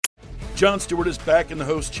Jon Stewart is back in the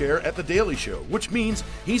host chair at The Daily Show, which means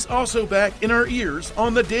he's also back in our ears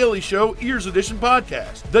on The Daily Show Ears Edition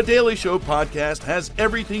podcast. The Daily Show podcast has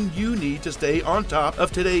everything you need to stay on top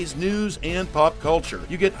of today's news and pop culture.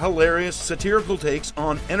 You get hilarious, satirical takes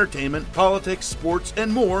on entertainment, politics, sports,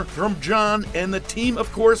 and more from Jon and the team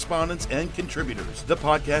of correspondents and contributors. The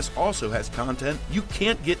podcast also has content you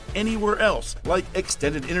can't get anywhere else, like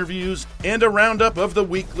extended interviews and a roundup of the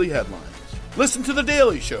weekly headlines. Listen to The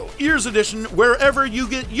Daily Show, Ears Edition, wherever you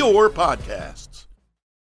get your podcasts.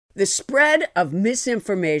 The spread of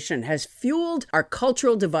misinformation has fueled our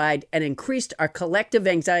cultural divide and increased our collective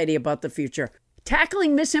anxiety about the future.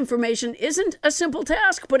 Tackling misinformation isn't a simple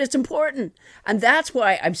task, but it's important. And that's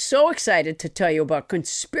why I'm so excited to tell you about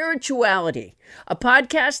Conspirituality, a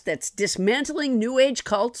podcast that's dismantling New Age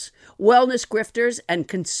cults, wellness grifters, and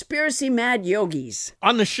conspiracy-mad yogis.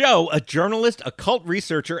 On the show, a journalist, a cult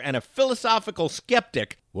researcher, and a philosophical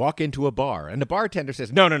skeptic walk into a bar, and the bartender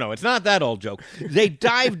says, no, it's not that old joke. They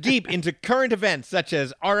dive deep into current events such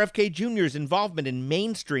as RFK Jr.'s involvement in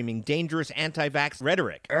mainstreaming dangerous anti-vax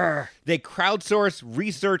rhetoric. They crowdsource,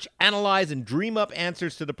 research, analyze, and dream up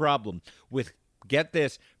answers to the problem with, get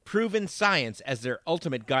this, proven science as their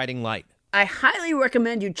ultimate guiding light. I highly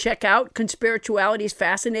recommend you check out Conspirituality's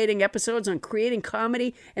fascinating episodes on creating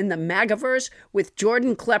comedy in the MAGAverse with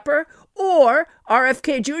Jordan Klepper, or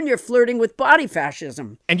RFK Jr. flirting with body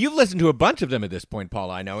fascism. And you've listened to a bunch of them at this point,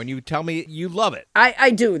 Paula, I know, and you tell me you love it.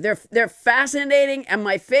 I do. They're fascinating, and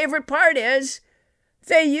my favorite part is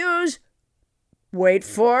they use, wait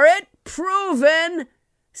for it, proven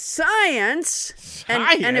science.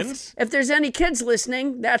 And if there's any kids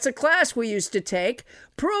listening, that's a class we used to take.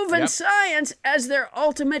 Proven science as their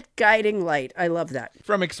ultimate guiding light. I love that.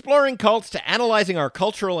 From exploring cults to analyzing our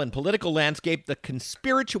cultural and political landscape, the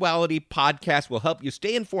Conspirituality podcast will help you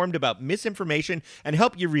stay informed about misinformation and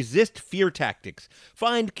help you resist fear tactics.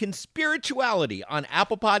 Find Conspirituality on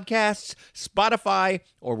Apple Podcasts, Spotify,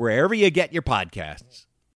 or wherever you get your podcasts.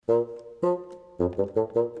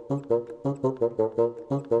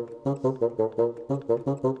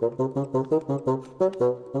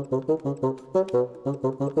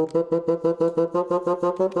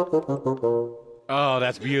 Oh,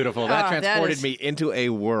 that's beautiful. That transported me into a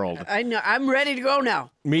world. I know. I'm ready to go now.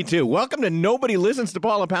 Me too. Welcome to Nobody Listens to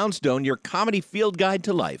Paula Poundstone, your comedy field guide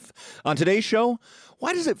to life. On today's show,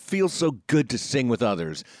 why does it feel so good to sing with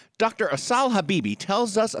others? Dr. Asal Habibi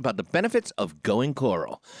tells us about the benefits of going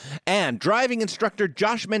choral. And driving instructor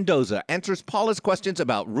Josh Mendoza answers Paula's questions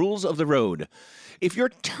about rules of the road. If your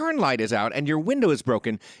turn light is out and your window is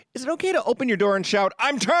broken, is it okay to open your door and shout,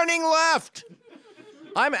 "I'm turning left"?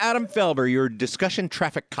 I'm Adam Felber, your discussion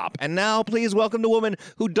traffic cop. And now, please welcome the woman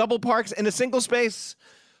who double parks in a single space,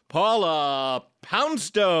 Paula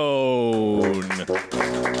Poundstone.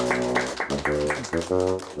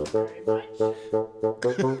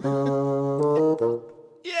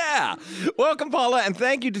 Yeah. Welcome, Paula, and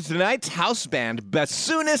thank you to tonight's house band,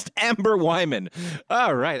 bassoonist Amber Wyman.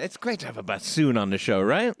 All right. It's great to have a bassoon on the show,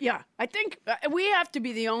 right? Yeah. I think we have to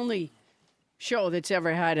be the only show that's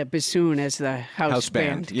ever had a bassoon as the house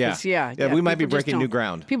band. Yeah, we might be breaking new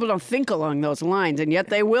ground. People don't think along those lines, and yet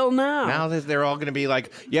they will now. Now they're all going to be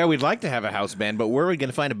like, yeah, we'd like to have a house band, but where are we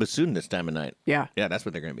going to find a bassoon this time of night? Yeah. Yeah, that's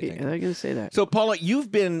what they're going to be thinking. Yeah, they're going to say that. So, Paula,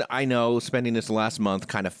 you've been, I know, spending this last month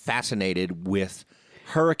kind of fascinated with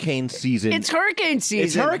hurricane season. It's hurricane season.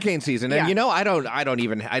 It's hurricane season, and Yeah. you know, I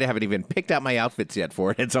haven't even picked out my outfits yet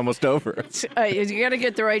for it. It's almost over. You got to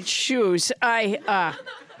get the right shoes.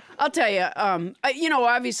 I'll tell you,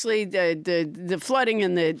 obviously the flooding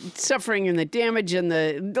and the suffering and the damage and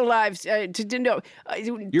the lives.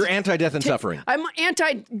 You're anti-death and suffering. I'm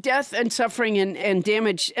anti-death and suffering and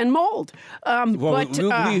damage and mold.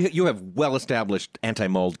 You have well-established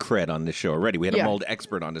anti-mold cred on this show already. We had a mold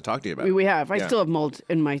expert on to talk to you about it. We have. I still have mold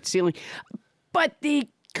in my ceiling. But the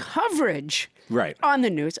coverage on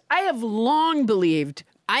the news, I have long believed,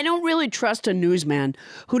 I don't really trust a newsman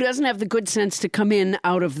who doesn't have the good sense to come in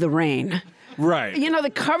out of the rain. Right. You know, the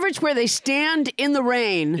coverage where they stand in the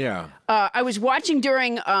rain. Yeah. I was watching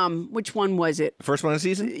during, which one was it? First one of the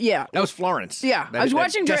season? Yeah. That was Florence. Yeah. I was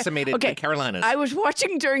watching during. Decimated the Carolinas. I was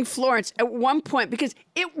watching during Florence at one point because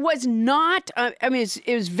it was not,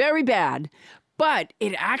 it was very bad. But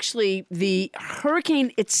it actually, the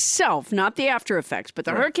hurricane itself, not the after effects, but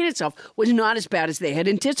the hurricane itself was not as bad as they had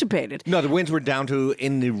anticipated. No, the winds were down to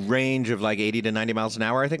in the range of like 80 to 90 miles an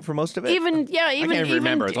hour, I think, for most of it. I can't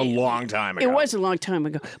remember. It's a long time ago. It was a long time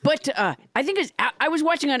ago. But I think I was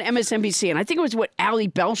watching on MSNBC, and I think it was Ali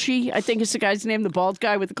Belshi, I think is the guy's name, the bald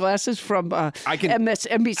guy with the glasses from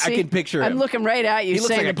MSNBC. I can picture him. I'm looking right at you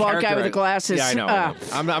saying like the bald guy with the glasses. Yeah, I know.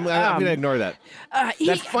 I'm going to ignore that.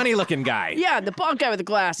 That funny-looking guy. Yeah, the bald guy with the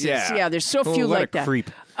glasses. Yeah, there's so few what like a that. Creep.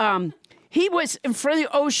 He was in front of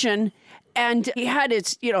the ocean, and he had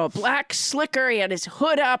his, black slicker. He had his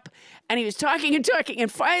hood up, and he was talking and talking. And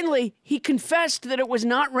finally, he confessed that it was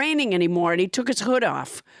not raining anymore, and he took his hood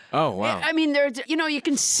off. Oh, wow. I mean, there's, you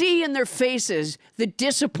can see in their faces the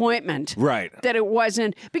disappointment that it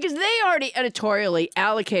wasn't, because they already editorially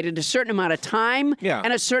allocated a certain amount of time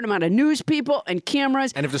and a certain amount of news people and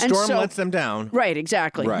cameras. And if the storm lets them down. Right,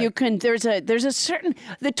 exactly. Right. You can, there's a certain,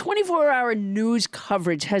 the 24-hour news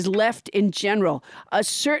coverage has left in general a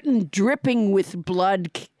certain dripping with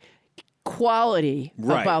blood quality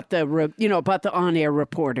about the on-air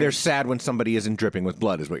reporters. They're sad when somebody isn't dripping with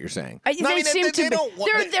blood, is what you're saying. They seem to be.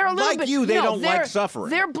 They're a little like bit. You, they don't they're, like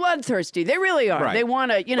suffering. They're bloodthirsty. They really are. Right. They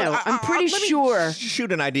want to. I'm pretty sure. Let me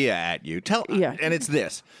shoot an idea at you. And it's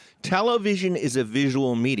this: television is a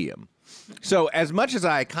visual medium. So, as much as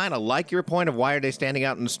I kind of like your point of why are they standing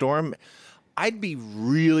out in the storm, I'd be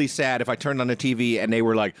really sad if I turned on the TV and they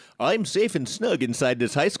were like, I'm safe and snug inside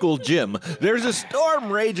this high school gym. There's a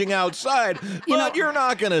storm raging outside, but you're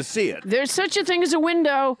not going to see it. There's such a thing as a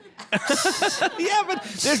window. Yeah, but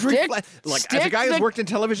there's as a guy who's worked in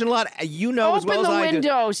television a lot, you know as well as I do. Open the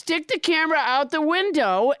window, stick the camera out the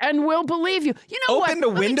window, and we'll believe you. You know what? Open the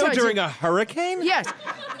window during a hurricane? Yes.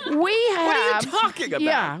 We have. What are you talking about?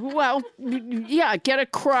 Yeah, well, get a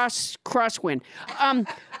crosswind.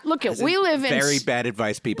 Look, we live in very bad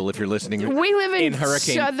advice, people. If you're listening, we live in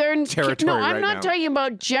hurricane southern territory. No, I'm not talking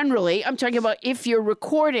about generally. I'm talking about if you're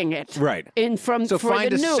recording it. Right. So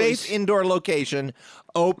find a safe indoor location,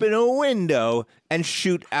 open a window, and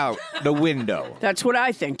shoot out the window. That's what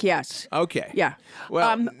I think. Yes. Okay. Yeah.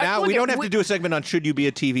 Well, now we don't have to do a segment on should you be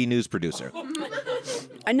a TV news producer.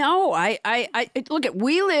 No, I look at.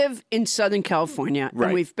 We live in Southern California,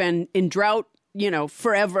 and we've been in drought.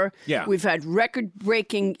 Forever. Yeah. We've had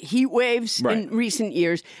record-breaking heat waves in recent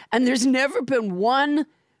years, and there's never been one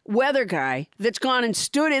weather guy that's gone and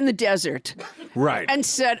stood in the desert and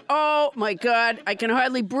said, oh my God, I can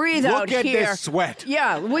hardly breathe out here. Look at this sweat.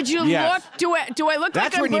 Yeah. Would you look? Do I look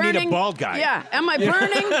That's like I'm burning? That's when you need a bald guy. Yeah. Am I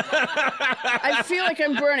burning? I feel like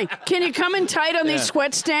I'm burning. Can you come in tight on these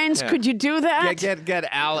sweat stains? Could you do that?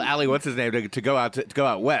 Get Ali, what's his name, to go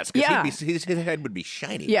out west. Yeah. His head would be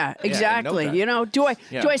shiny. Yeah, exactly. Do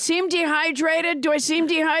I seem dehydrated?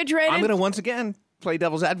 I'm going to once again play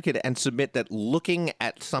devil's advocate and submit that looking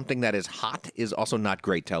at something that is hot is also not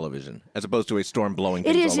great television, as opposed to a storm blowing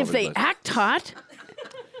things all over the place. It is if they act hot.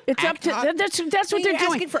 It's up to that's what they're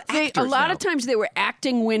doing. For a lot of times they were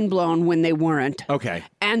acting windblown when they weren't. Okay.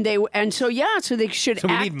 So they should act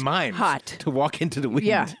we need mimes hot to walk into the wind.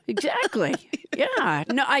 Yeah, exactly. Yeah.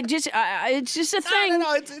 No, it's just a thing.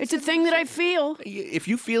 No, it's a thing that I feel. If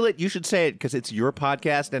you feel it, you should say it because it's your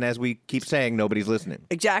podcast, and as we keep saying, nobody's listening.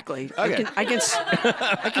 Exactly. Okay. I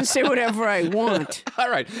can say whatever I want. All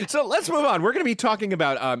right. So let's move on. We're going to be talking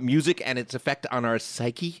about music and its effect on our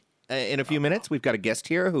psyche. In a few minutes, we've got a guest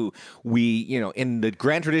here who we, in the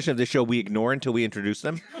grand tradition of this show, we ignore until we introduce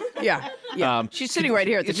them. Yeah. She's sitting right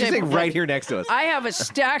here at the table. She's sitting right here next to us. I have a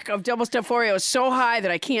stack of double stuffed Oreos so high that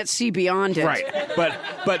I can't see beyond it. Right.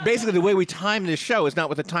 But basically, the way we time this show is not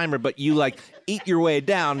with a timer, but you eat your way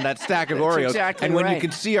down that stack of Oreos. Exactly and when you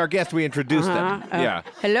can see our guest, we introduce them. Yeah.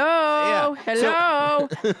 Hello. Yeah. Hello.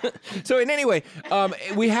 So in any way,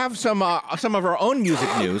 we have some of our own music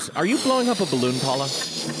news. Are you blowing up a balloon, Paula?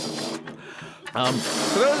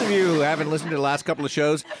 For those of you who haven't listened to the last couple of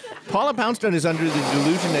shows, Paula Poundstone is under the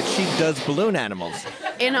delusion that she does balloon animals.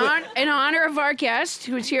 In honor of our guest,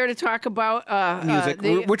 who's here to talk about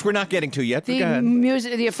music, which we're not getting to yet.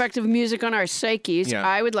 The effect of music on our psyches. Yeah.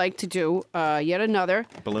 I would like to do yet another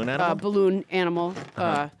balloon animal. Balloon animal.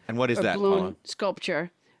 And what is that? Balloon Paula?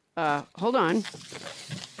 Sculpture. Hold on.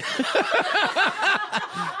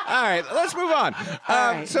 All right, let's move on.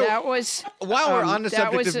 Right, so that was while we're on the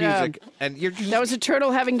subject of music, and that was a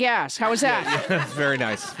turtle having gas. How was that? Yeah, very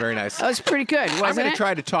nice, very nice. That was pretty good, wasn't it? I'm going to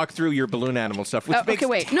try to talk through your balloon animal stuff, which makes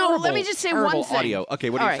wait. No, let me just say one thing. Audio. Okay,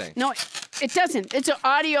 what are you saying? No, it doesn't. It's an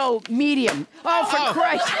audio medium. Oh, for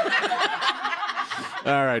Christ!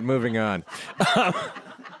 All right, moving on.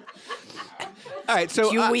 All right, so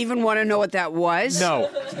do you even want to know what that was? No,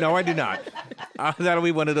 I do not. That'll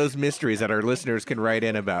be one of those mysteries that our listeners can write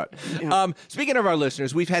in about. Yeah. Speaking of our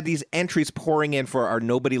listeners, we've had these entries pouring in for our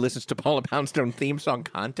Nobody Listens to Paula Poundstone theme song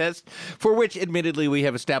contest, for which, admittedly, we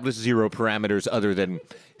have established zero parameters other than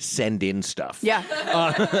send in stuff. Yeah.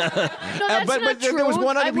 But there was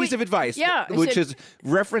one other piece of advice, which is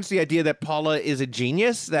reference the idea that Paula is a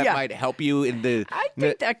genius that might help you in the... I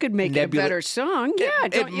think that could make it a better song. Yeah,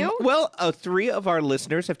 don't you? Well, 3 of our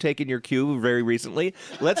listeners have taken your cue very recently.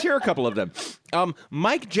 Let's hear a couple of them.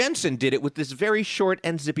 Mike Jensen did it with this very short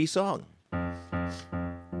and zippy song.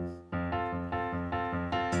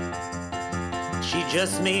 She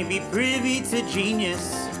just may be privy to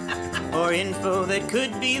genius or info that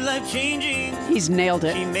could be life-changing. He's nailed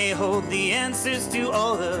it. She may hold the answers to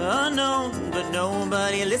all the unknown, but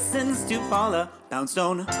nobody listens to Paula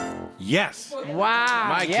Poundstone. Yes. Wow.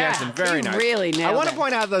 Mike Jensen, very nice. Really nailed it. I want to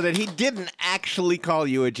point out, though, that he didn't actually call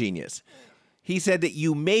you a genius. He said that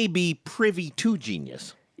you may be privy to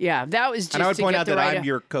genius. Yeah, that was just and I would to point get out the that right I'm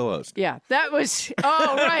your co-host. Yeah, that was...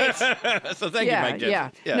 Oh, right. So thank you, Mike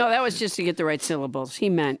Jensen. Yeah. No, that was just to get the right syllables. He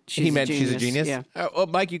meant she's she's a genius? Yeah. Well,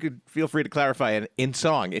 Mike, you could feel free to clarify in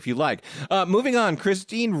song if you like. Moving on,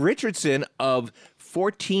 Christine Richardson of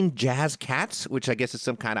 14 Jazz Cats, which I guess is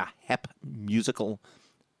some kind of hep musical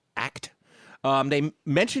act. They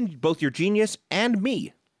mentioned both your genius and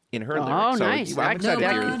me in her lyrics. Oh, so nice. I'm excited to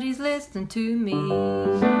hear Nobody's listening to me.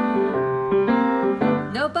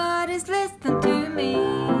 Nobody's listening to me.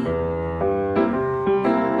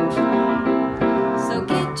 So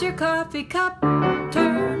get your coffee cup,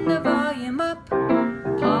 turn the volume up.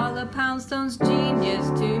 Paula Poundstone's genius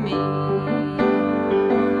to me.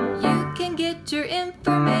 You can get your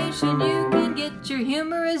information, you can get your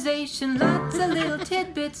humorization, lots of little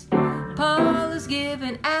tidbits. Paula's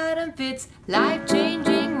giving Adam fits,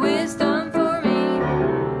 life-changing wisdom for me.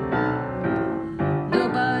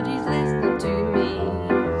 Nobody's listening to me.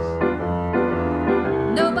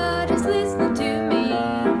 Nobody's listening to me.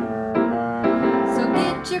 So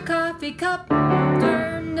get your coffee cup,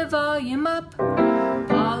 turn the volume up.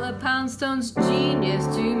 Paula Poundstone's genius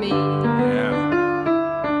to me.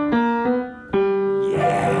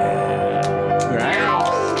 Yeah.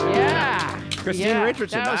 Christine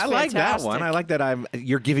Richardson. I like that one. I like that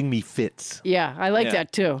you're giving me fits. Yeah, I like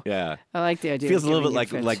that too. Yeah. I like the idea. Feels of a little bit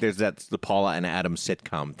fits. like that's the Paula and Adam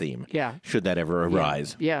sitcom theme. Yeah. Should that ever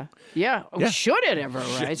arise. Yeah. Oh, should it ever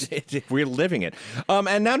arise? We're living it.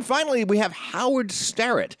 And then finally we have Howard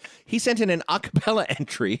Starrett. He sent in an a cappella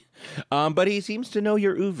entry, but he seems to know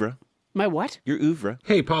your oeuvre. My what? Your oeuvre.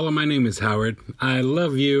 Hey, Paula, my name is Howard. I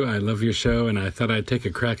love you. I love your show, and I thought I'd take a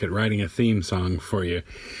crack at writing a theme song for you.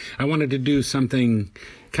 I wanted to do something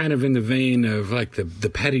kind of in the vein of like the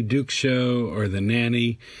Patty Duke Show or the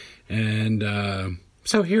Nanny, and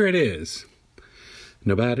so here it is.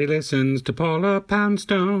 Nobody listens to Paula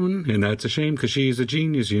Poundstone, and that's a shame 'cause she's a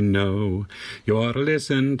genius, you know. You ought to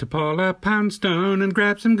listen to Paula Poundstone and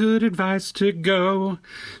grab some good advice to go.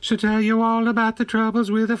 She'll tell you all about the troubles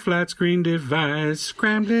with a flat-screen device,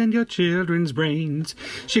 scrambling your children's brains.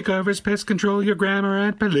 She covers pest control, your grammar,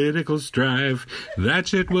 and political strife. That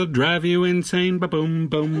shit will drive you insane, ba-boom,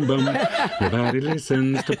 boom, boom. Nobody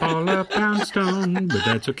listens to Paula Poundstone, but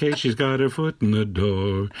that's okay, she's got her foot in the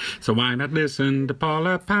door. So why not listen to Paula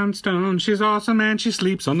Poundstone? She's awesome and she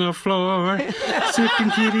sleeps on the floor. Sifting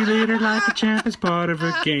kitty litter like a champ is part of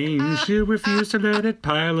her game. She'll refuse to let it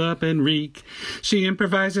pile up and reek. She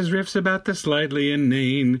improvises riffs about the slightly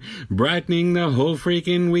inane, brightening the whole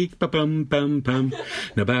freaking week. Ba-bum-bum-bum.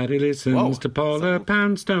 Nobody listens to Paula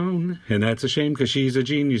Poundstone, and that's a shame 'cause she's a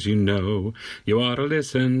genius, you know. You ought to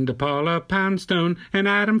listen to Paula Poundstone, and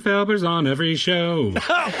Adam Felber's on every show.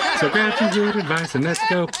 So grab some good advice and let's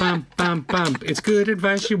go bump, bump, bump. It's good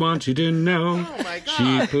advice she wants you to know.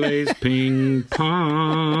 She plays ping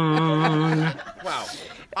pong. Wow.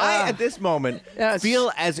 I, at this moment,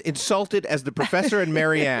 feel as insulted as the professor and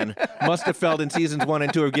Marianne must have felt in seasons 1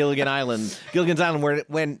 and 2 of Gilligan's Island, where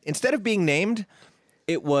when instead of being named,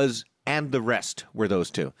 it was and the rest were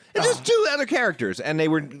those two. It's just 2 other characters, and they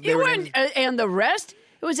were named. And the rest?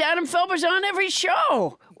 It was Adam Felber's on every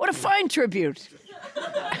show. What a fine tribute.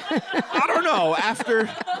 I don't know. After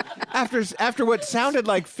what sounded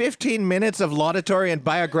like 15 minutes of laudatory and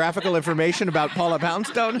biographical information about Paula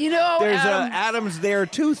Poundstone, there's Adam's there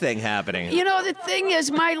too thing happening. You know, the thing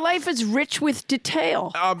is, my life is rich with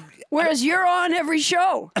detail, whereas you're on every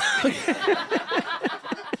show.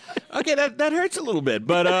 Okay, that hurts a little bit,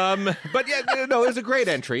 but yeah, no, it was a great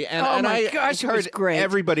entry, and I gosh, it was encourage great.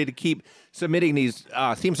 everybody to keep submitting these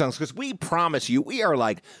theme songs because we promise you, we are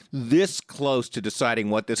like this close to deciding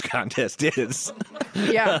what this contest is.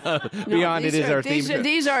 Yeah, Beyond it is our theme.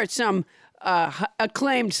 These are some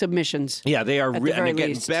acclaimed submissions. Yeah, they are, at the and very they're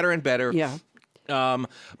getting least. better and better. Yeah.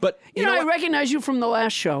 But You know, I recognize you from the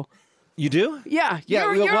last show. You do? Yeah,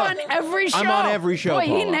 Yeah, you're well, on every show. I'm on every show, Boy, he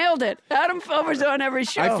Paula. nailed it. Adam Felber's on every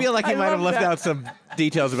show. I feel like he might have love left that. out some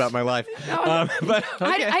details about my life. No, But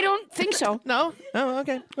okay. I don't think so. No? Oh,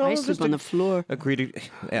 okay. Well, I just sleep on the floor. agree to.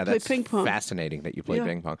 Yeah, that's ping pong. fascinating that you play Yeah.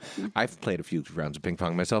 ping pong. I've played a few rounds of ping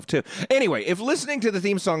pong myself, too. Anyway, if listening to the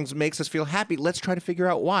theme songs makes us feel happy, let's try to figure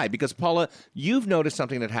out why. Because, Paula, you've noticed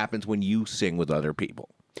something that happens when you sing with other people.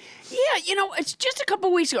 Yeah, you know, it's just a couple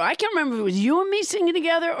weeks ago. I can't remember if it was you and me singing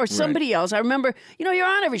together or somebody else. I remember, you know, you're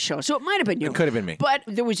on every show, so it might have been you. It could have been me. But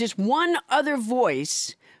there was just one other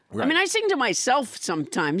voice. Right. I mean, I sing to myself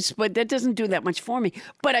sometimes, but that doesn't do that much for me.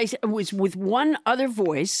 But I was with one other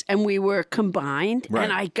voice, and we were combined, Right.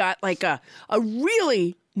 and I got like a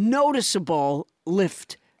really noticeable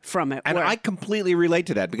lift from it. And where- I completely relate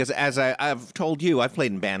to that because, as I've told you, I've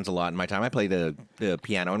played in bands a lot in my time. I play the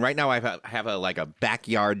piano, and right now I have a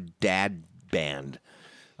backyard dad band.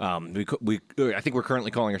 I think we're currently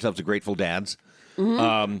calling ourselves the Grateful Dads,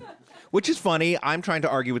 which is funny. I'm trying to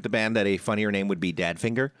argue with the band that a funnier name would be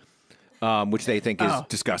Dadfinger, which they think is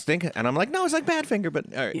disgusting, and I'm like, no, it's like Badfinger, but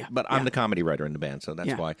but I'm the comedy writer in the band, so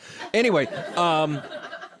that's why.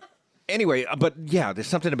 Anyway, but yeah, there's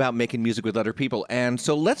something about making music with other people, and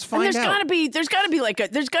so let's find and out. there's got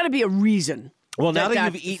to be a reason. Well, now that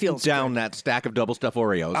you've that eaten feels down that stack of double stuffed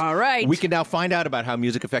Oreos, All right. we can now find out about how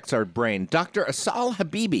music affects our brain. Dr. Asal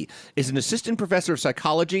Habibi is an assistant professor of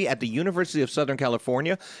psychology at the University of Southern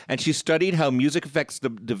California, and she studied how music affects the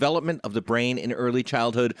development of the brain in early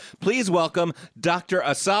childhood. Please welcome Dr.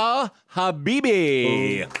 Asal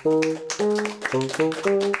Habibi.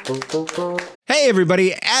 Hey,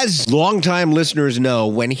 everybody. As longtime listeners know,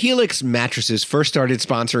 when Helix Mattresses first started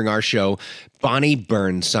sponsoring our show, Bonnie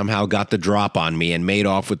Burns somehow got the drop on me and made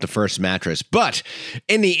off with the first mattress. But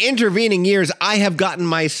in the intervening years, I have gotten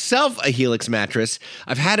myself a Helix mattress.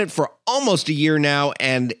 I've had it for almost a year now,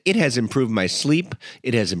 and it has improved my sleep.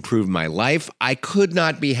 It has improved my life. I could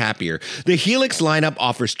not be happier. The Helix lineup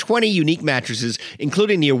offers 20 unique mattresses,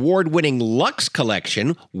 including the award-winning Luxe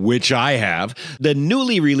Collection, which I have, the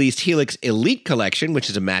newly released Helix Elite Collection, which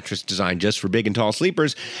is a mattress designed just for big and tall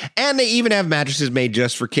sleepers, and they even have mattresses made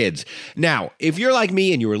just for kids. Now, if you're like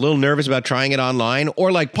me and you were a little nervous about trying it online,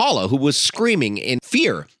 or like Paula, who was screaming in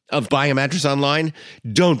fear of buying a mattress online,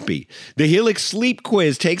 don't be. The Helix Sleep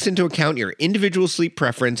Quiz takes into account your individual sleep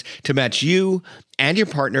preference to match you and your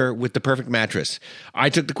partner with the perfect mattress. I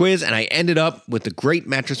took the quiz and I ended up with the great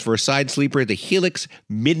mattress for a side sleeper, the Helix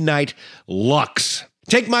Midnight Luxe.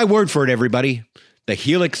 Take my word for it, everybody. The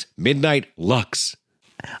Helix Midnight Luxe.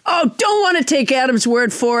 Oh, don't want to take Adam's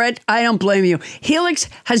word for it. I don't blame you. Helix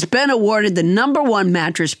has been awarded the #1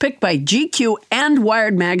 mattress picked by GQ and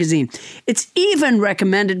Wired magazine. It's even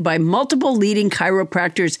recommended by multiple leading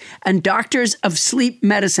chiropractors and doctors of sleep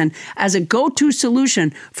medicine as a go-to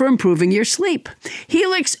solution for improving your sleep.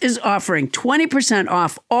 Helix is offering 20%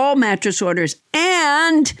 off all mattress orders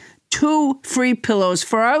and 2 free pillows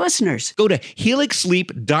for our listeners. Go to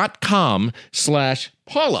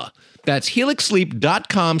helixsleep.com/Paula. That's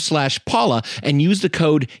helixsleep.com/Paula and use the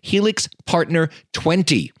code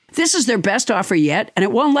HelixPartner20. This is their best offer yet, and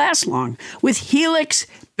it won't last long. With Helix,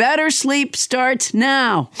 better sleep starts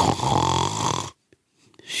now.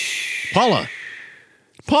 Paula,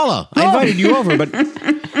 I invited you over, but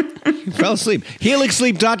you fell asleep.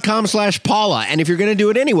 helixsleep.com/Paula. And if you're going to do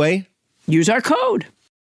it anyway, Use our code.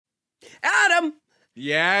 Adam,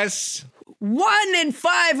 yes. 1 in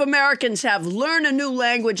 5 Americans have learn a new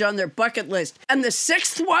language on their bucket list, and the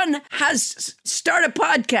 6th one has start a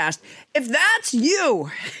podcast. If that's you,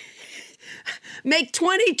 make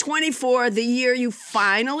 2024 the year you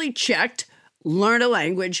finally checked learn a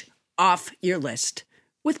language off your list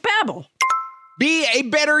with Babbel. Be a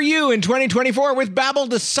better you in 2024 with Babbel,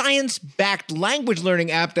 the science-backed language learning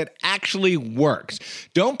app that actually works.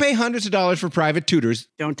 Don't pay hundreds of dollars for private tutors.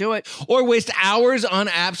 Don't do it. Or waste hours on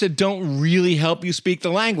apps that don't really help you speak the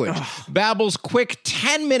language. Babbel's quick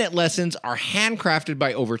 10-minute lessons are handcrafted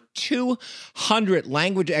by over 200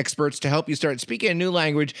 language experts to help you start speaking a new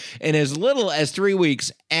language in as little as 3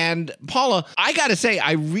 weeks. And Paula, I gotta say,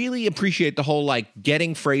 I really appreciate the whole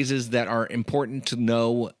getting phrases that are important to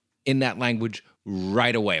know in that language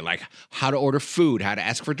right away, like how to order food, how to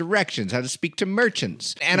ask for directions, how to speak to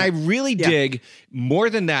merchants. And I really dig, more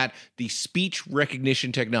than that, the speech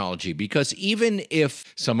recognition technology, because even if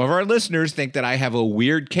some of our listeners think that I have a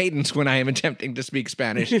weird cadence when I am attempting to speak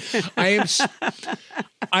Spanish, I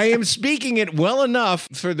am speaking it well enough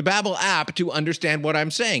for the Babbel app to understand what I'm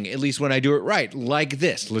saying, at least when I do it right, like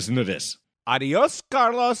this. Listen to this. Adios,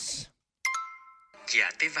 Carlos. ¿Ya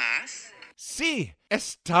te vas? Sí,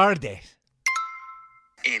 es tarde.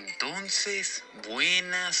 Entonces,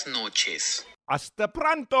 buenas noches. Hasta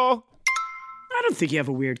pronto. I don't think you have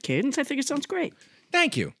a weird cadence. I think it sounds great.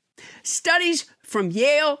 Thank you. Studies from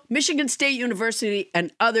Yale, Michigan State University,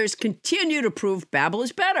 and others continue to prove Babbel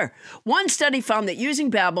is better. One study found that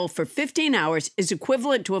using Babbel for 15 hours is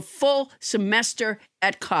equivalent to a full semester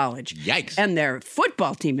at college. Yikes. And their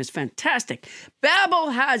football team is fantastic.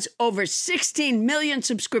 Babbel has over 16 million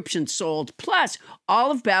subscriptions sold, plus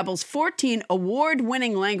all of Babbel's 14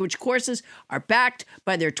 award-winning language courses are backed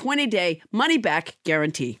by their 20-day money-back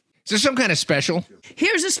guarantee. Is there some kind of special?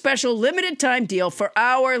 Here's a special limited time deal for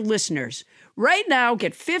our listeners. Right now,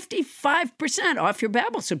 get 55% off your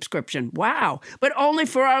Babbel subscription. Wow. But only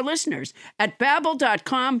for our listeners at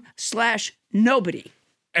Babbel.com/nobody.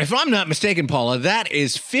 If I'm not mistaken, Paula, that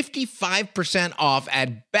is 55% off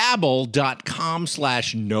at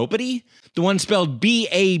Babbel.com/nobody. The one spelled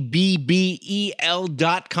BABBEL.com,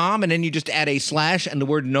 and then you just add a slash and the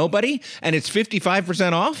word nobody, and it's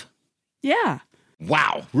 55% off? Yeah.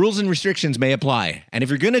 Wow. Rules and restrictions may apply. And if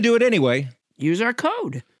you're going to do it anyway, use our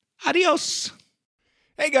code. Adios.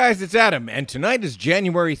 Hey guys, it's Adam, and tonight is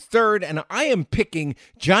January 3rd, and I am picking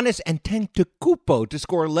Giannis Antetokounmpo to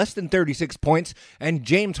score less than 36 points and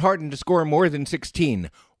James Harden to score more than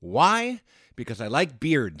 16. Why? Because I like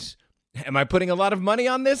beards. Am I putting a lot of money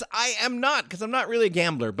on this? I am not, because I'm not really a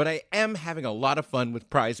gambler, but I am having a lot of fun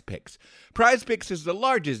with Prize Picks. Prize Picks is the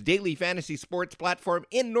largest daily fantasy sports platform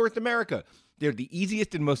in North America. They're the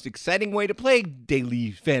easiest and most exciting way to play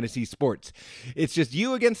daily fantasy sports. It's just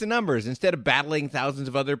you against the numbers. Instead of battling thousands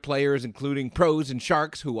of other players, including pros and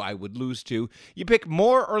sharks, who I would lose to, you pick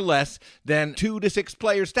more or less than 2 to 6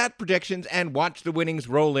 player stat projections and watch the winnings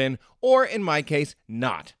roll in, or in my case,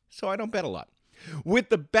 not. So I don't bet a lot. With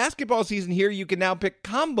the basketball season here, you can now pick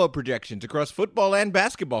combo projections across football and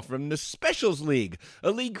basketball from the Specials League, a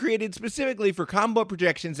league created specifically for combo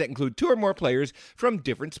projections that include 2 or more players from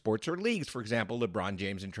different sports or leagues. For example, LeBron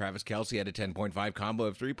James and Travis Kelce had a 10.5 combo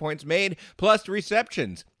of 3 points made plus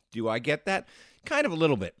receptions. Do I get that? Kind of a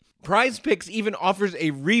little bit. Prize Picks even offers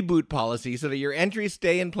a reboot policy so that your entries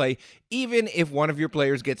stay in play even if one of your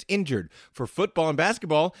players gets injured. For football and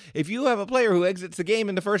basketball, if you have a player who exits the game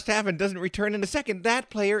in the first half and doesn't return in the second,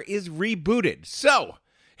 that player is rebooted. So,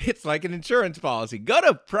 it's like an insurance policy. Go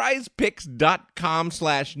to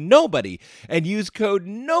prizepicks.com/nobody and use code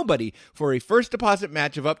NOBODY for a first deposit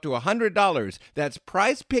match of up to $100. That's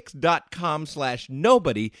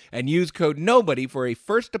prizepicks.com/nobody and use code NOBODY for a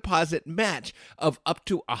first deposit match of up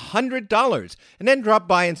to $100. And then drop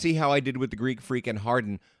by and see how I did with the Greek Freak and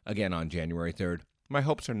Harden again on January 3rd. My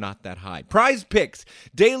hopes are not that high. Prize Picks,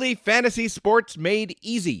 daily fantasy sports made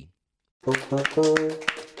easy.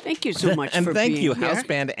 Thank you so much and for thank being you, here. house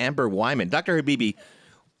band Amber Wyman. Dr. Habibi,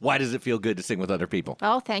 why does it feel good to sing with other people?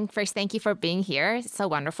 Well, thank you for being here. It's so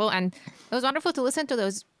wonderful. And it was wonderful to listen to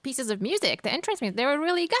those pieces of music, the entrance music. They were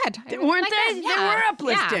really good. Weren't they? Yeah. They were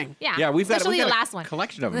uplifting. Yeah, we've got especially a the last one.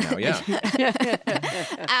 collection of them now, yeah.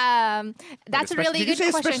 That's a really Did good you say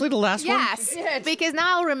question. especially the last one? Yes, because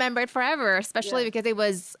now I'll remember it forever, especially because it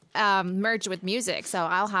was merged with music. So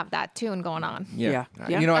I'll have that tune going on. Yeah.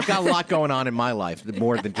 You know, I've got a lot going on in my life,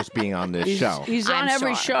 more than just being on this show. He's on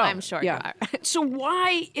every show. I'm sure you are. So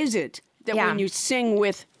why is it that Yeah. when you sing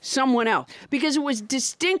with someone else, because it was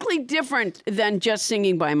distinctly different than just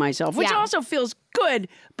singing by myself, which Yeah. also feels good,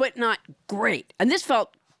 but not great. And this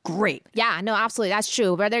felt great. Yeah, no, absolutely. That's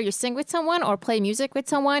true. Whether you sing with someone or play music with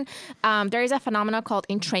someone, there is a phenomenon called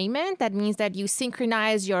entrainment. That means that you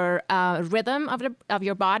synchronize your rhythm of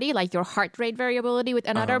your body, like your heart rate variability with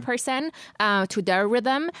another person to their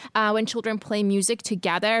rhythm. When children play music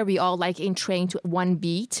together, we all entrain to one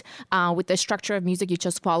beat. With the structure of music, you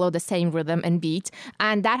just follow the same rhythm and beat.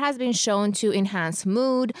 And that has been shown to enhance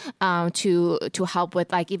mood, to help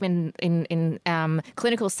with even in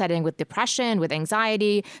clinical setting with depression, with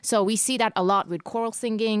anxiety. So we see that a lot with choral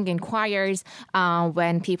singing in choirs.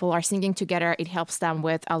 When people are singing together, it helps them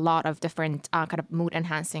with a lot of different kind of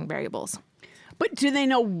mood-enhancing variables. But do they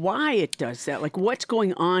know why it does that? Like, what's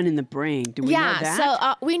going on in the brain? Do we know that? So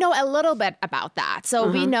we know a little bit about that. So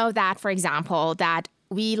we know that, for example, that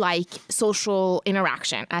we like social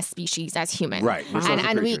interaction as species, as humans. Right. We're social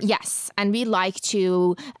creatures. And we like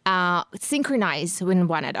to synchronize with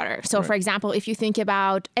one another. So, for example, if you think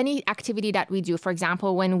about any activity that we do, for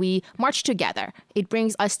example, when we march together, it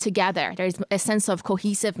brings us together. There's a sense of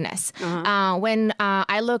cohesiveness. When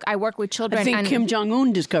I work with children. I think and Kim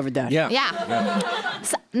Jong-un discovered that. Yeah.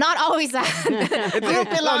 So, not always that. Group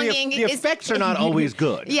belonging. The effects are not always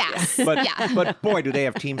good. Yes. But boy, do they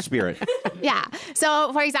have team spirit. Yeah. So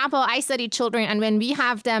So, for example, I study children, and when we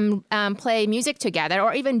have them play music together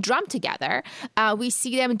or even drum together, we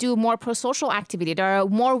see them do more pro-social activity. They're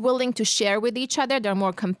more willing to share with each other. They're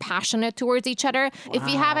more compassionate towards each other. Wow. If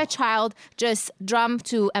we have a child just drum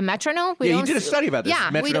to a metronome, you did a study about this.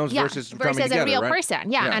 Metronomes versus drumming together, a real right?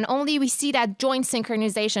 person. Yeah, and only we see that joint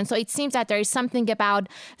synchronization. So it seems that there is something about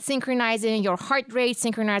synchronizing your heart rate,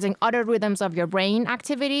 synchronizing other rhythms of your brain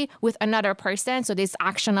activity with another person. So this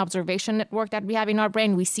action observation network that we have in our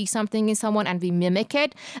brain, we see something in someone and we mimic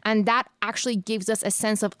it. And that actually gives us a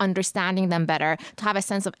sense of understanding them better, to have a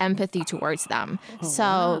sense of empathy towards them.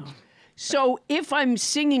 So if I'm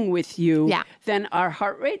singing with you, then our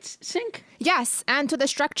heart rates sync? Yes, and to the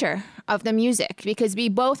structure of the music, because we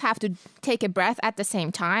both have to take a breath at the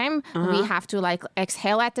same time. We have to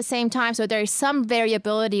exhale at the same time. So there is some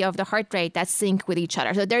variability of the heart rate that sync with each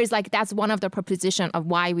other. So there is that's one of the proposition of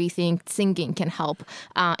why we think singing can help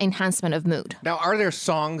enhancement of mood. Now, are there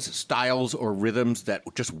songs, styles, or rhythms that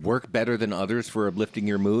just work better than others for uplifting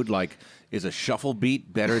your mood? Like, is a shuffle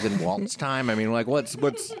beat better than waltz time? I mean, what's...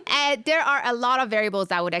 There are a lot of variables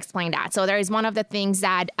that would explain that. So there is one of the things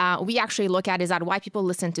that we actually look at is that why people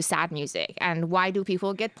listen to sad music and why do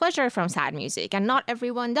people get pleasure from sad music? And not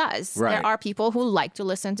everyone does. Right. There are people who like to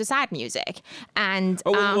listen to sad music. And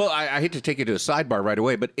I hate to take you to a sidebar right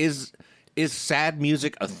away, but is sad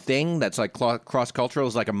music a thing that's cross-cultural?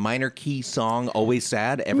 Is a minor key song always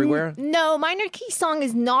sad everywhere? No, minor key song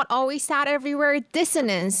is not always sad everywhere.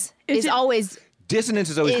 Dissonance is always... Dissonance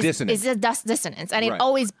is always dissonance. It's a dissonance, and it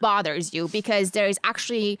always bothers you because there is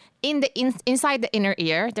actually inside the inner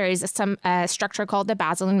ear there is some structure called the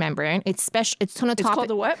basilar membrane. It's special. It's tonotopic. It's called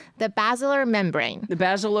the what? The basilar membrane. The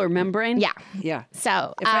basilar membrane. Yeah.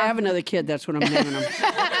 So if I have another kid, that's what I'm naming him.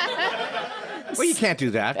 Well, you can't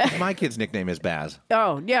do that. My kid's nickname is Baz.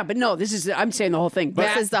 Oh, yeah, but no, I'm saying the whole thing.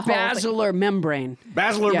 This is the whole basilar membrane.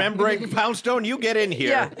 Basilar membrane, Poundstone, you get in here.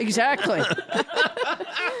 Yeah, exactly.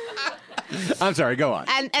 I'm sorry, go on.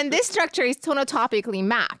 And this structure is tonotopically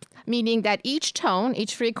mapped, meaning that each tone,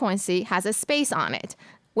 each frequency has a space on it.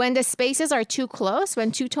 When the spaces are too close,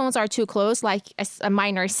 when two tones are too close, like a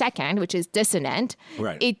minor second, which is dissonant,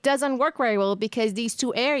 it doesn't work very well because these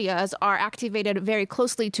two areas are activated very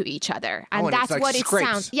closely to each other. And that's what it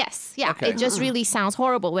sounds. Yes, yeah. Okay. It just really sounds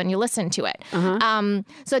horrible when you listen to it.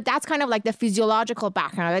 So that's kind of like the physiological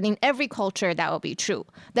background. I think every culture that will be true.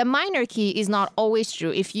 The minor key is not always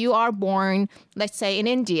true. If you are born, let's say in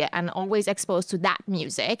India, and always exposed to that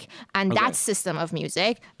music and that system of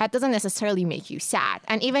music, that doesn't necessarily make you sad.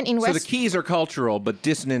 And even in so the keys are cultural, but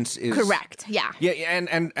dissonance is correct. Yeah. Yeah,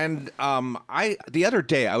 and I the other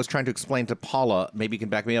day I was trying to explain to Paula, maybe you can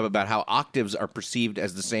back me up, about how octaves are perceived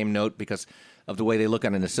as the same note because of the way they look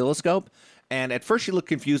on an oscilloscope. And at first she looked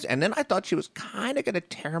confused, and then I thought she was kind of going to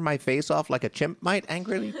tear my face off like a chimp might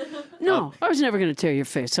angrily. No, I was never going to tear your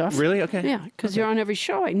face off. Really? Okay. Yeah, because you're on every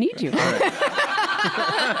show. I need you.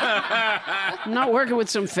 I'm not working with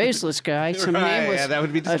some faceless guy, some nameless. Yeah, that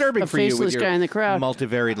would be disturbing for you with your guy in the crowd.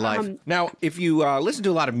 Multivaried life. Now, if you listen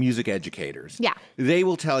to a lot of music educators, they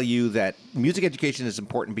will tell you that music education is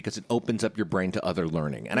important because it opens up your brain to other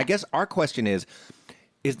learning. And I guess our question is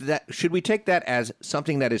that should we take that as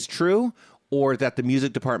something that is true, or that the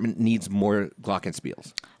music department needs more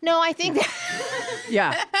glockenspiels? No, I think that...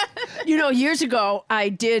 Yeah. Years ago, I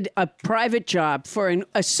did a private job for an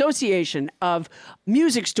association of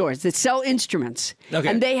music stores that sell instruments. Okay.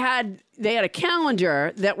 And they had a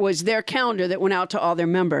calendar that was their calendar that went out to all their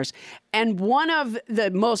members. And one of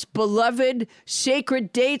the most beloved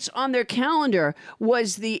sacred dates on their calendar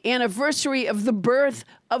was the anniversary of the birth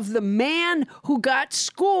of the man who got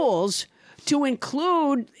schools to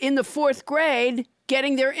include in the 4th grade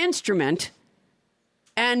getting their instrument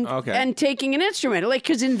and taking an instrument.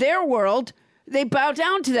 Because in their world, they bow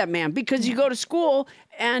down to that man because you go to school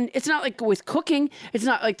and it's not like with cooking. It's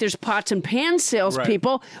not like there's pots and pan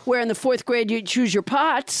salespeople where in the 4th grade you choose your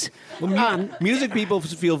pots. Well, music people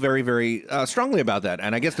feel very, very strongly about that.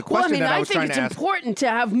 And I guess the question I think it's important to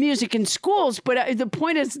have music in schools, but the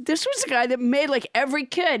point is this was a guy that made every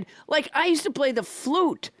kid. I used to play the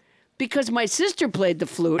flute. Because my sister played the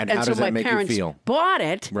flute, and so my parents bought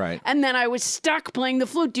it, and then I was stuck playing the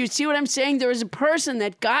flute. Do you see what I'm saying? There was a person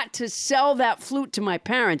that got to sell that flute to my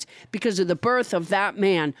parents because of the birth of that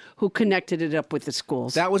man who connected it up with the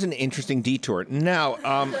schools. That was an interesting detour. Now,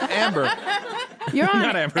 Amber, You're on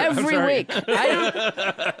Not every week.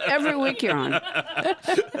 Every week you're on.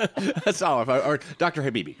 Asal, or Dr.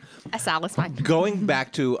 Habibi. Asal is fine. Going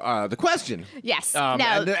back to the question. Yes.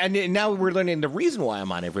 And now we're learning the reason why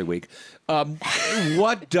I'm on every week.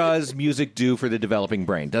 What does music do for the developing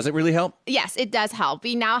brain? Does it really help? Yes, it does help.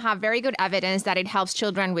 We now have very good evidence that it helps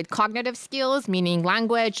children with cognitive skills, meaning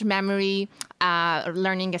language, memory,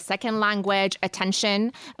 learning a second language,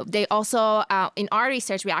 attention. They also, in our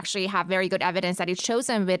research, we actually have very good evidence that it shows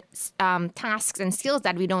them with tasks and skills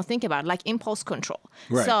that we don't think about, like impulse control.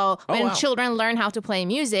 Right. So when children learn how to play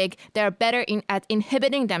music, they're better at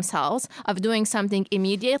inhibiting themselves of doing something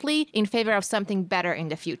immediately in favor of something better in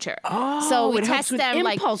the future. Oh, so we it test helps with them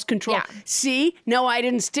impulse control. Yeah. See, no, I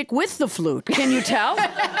didn't stick with the flute. Can you tell?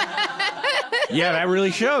 Yeah, that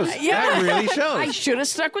really shows. That really shows. I should have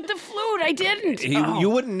stuck with the flute. I didn't. You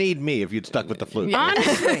wouldn't need me if you'd stuck with the flute.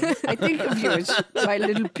 Honestly, I think of you as my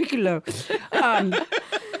little piccolo.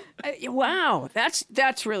 Wow,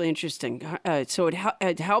 that's really interesting. So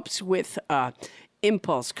it helps with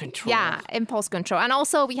impulse control. Yeah, impulse control. And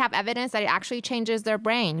also we have evidence that it actually changes their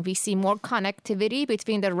brain. We see more connectivity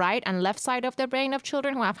between the right and left side of the brain of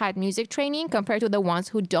children who have had music training compared to the ones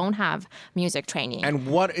who don't have music training. And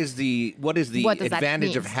what is the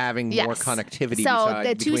advantage of having more connectivity? So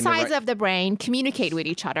the two sides of the brain communicate with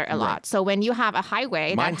each other a lot. So when you have a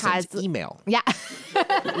highway Mine that has sends email. Yeah.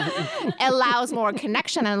 allows more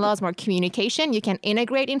connection and allows more communication. You can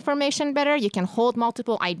integrate information better. You can hold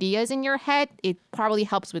multiple ideas in your head. It probably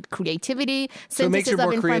helps with creativity, so it makes you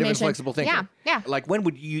more creative and flexible thinking. Yeah. Like when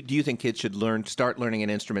do you think kids should start learning an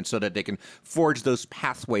instrument so that they can forge those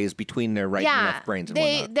pathways between their right and left brains and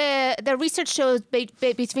whatnot? The research shows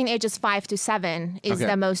between ages 5 to 7 is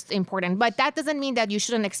the most important. But that doesn't mean that you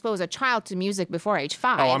shouldn't expose a child to music before age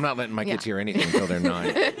 5. Oh, I'm not letting my kids hear anything until they're 9.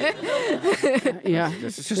 Yeah.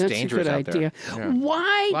 It's just dangerous out there. Yeah.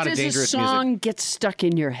 Why does a song get stuck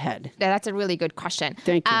in your head? That's a really good question.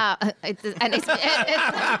 Thank you.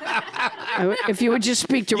 If you would just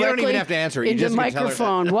speak directly you don't even have to answer. into the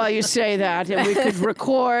microphone while you say that, and we could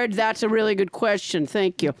record. That's a really good question.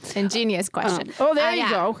 Thank you. Ingenious question. There you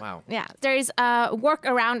go. Wow. Yeah, there's work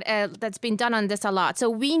around that's been done on this a lot. So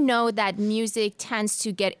we know that music tends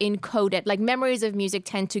to get encoded, like memories of music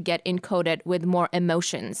tend to get encoded with more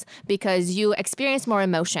emotions because you experience more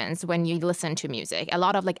emotions when you listen to music. A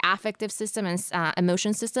lot of like affective systems and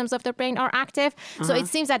emotion systems of the brain are active. So it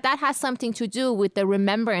seems that has something to do with the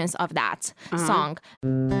remembrance of that song.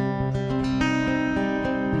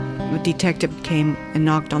 A detective came and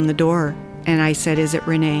knocked on the door, and I said, "Is it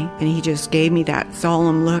Renee?" And he just gave me that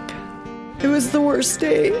solemn look. It was the worst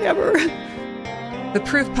day ever. The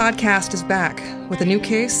Proof podcast is back with a new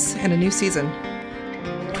case and a new season.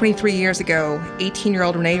 23 years ago,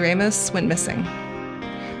 18-year-old Renee Ramos went missing.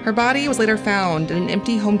 Her body was later found in an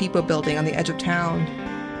empty Home Depot building on the edge of town.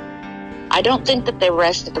 I don't think that they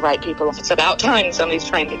arrested the right people. It's about time somebody's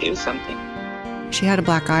trying to do something. She had a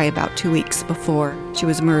black eye about 2 weeks before she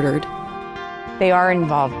was murdered. They are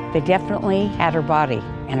involved. They definitely had her body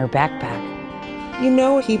and her backpack. You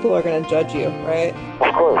know people are going to judge you, right?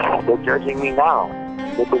 Of course. They're judging me now.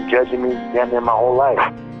 They've been judging me damn near my whole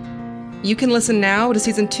life. You can listen now to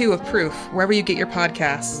Season 2 of Proof, wherever you get your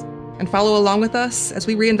podcasts, and follow along with us as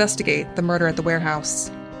we reinvestigate the murder at the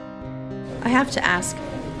warehouse. I have to ask,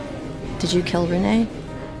 did you kill Renee?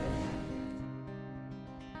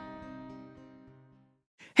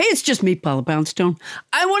 Hey, it's just me, Paula Poundstone.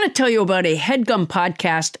 I want to tell you about a HeadGum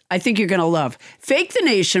podcast I think you're going to love. Fake the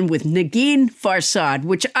Nation with Negin Farsad,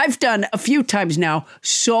 which I've done a few times now.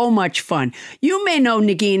 So much fun. You may know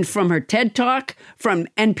Negin from her TED Talk, from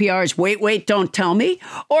NPR's Wait, Don't Tell Me,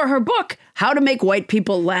 or her book, How to Make White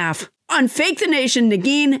People Laugh. On Fake the Nation,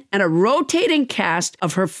 Negin and a rotating cast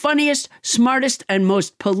of her funniest, smartest, and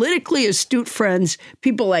most politically astute friends,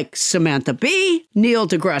 people like Samantha Bee, Neil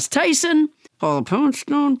deGrasse Tyson, Paula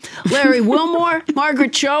Poundstone, Larry Wilmore,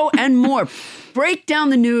 Margaret Cho, and more. Break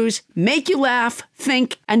down the news, make you laugh,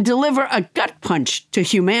 think, and deliver a gut punch to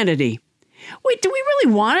humanity. Wait, do we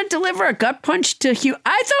really want to deliver a gut punch to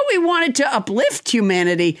I thought we wanted to uplift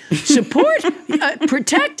humanity, support,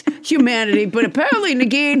 protect humanity, but apparently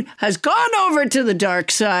Negin has gone over to the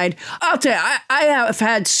dark side. I'll tell you, I have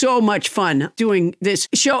had so much fun doing this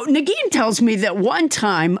show. Negin tells me that one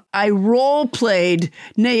time I role-played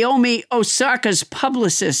Naomi Osaka's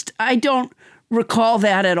publicist. I don't recall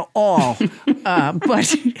that at all,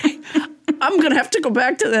 but I'm going to have to go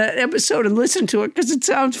back to that episode and listen to it because it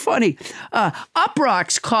sounds funny.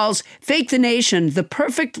 Uprocks calls Fake the Nation the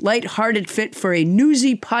perfect lighthearted fit for a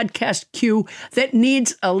newsy podcast queue that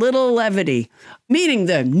needs a little levity. Meaning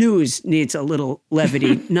the news needs a little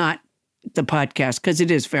levity, not the podcast because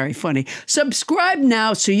it is very funny. Subscribe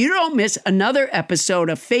now so you don't miss another episode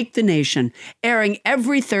of Fake the Nation, airing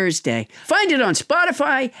every Thursday. Find it on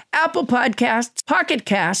Spotify, Apple Podcasts, Pocket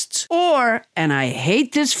Casts, or, and I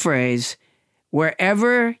hate this phrase,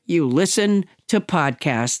 wherever you listen to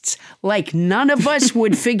podcasts. Like none of us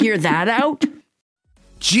would figure that out.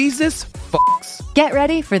 Jesus fucks. Get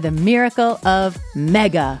ready for the miracle of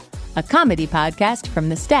Mega, a comedy podcast from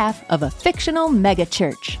the staff of a fictional mega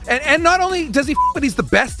church. And not only does he but he's the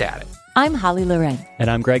best at it. I'm Holly Loren.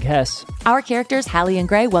 And I'm Greg Hess. Our characters, Hallie and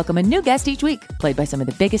Gray, welcome a new guest each week, played by some of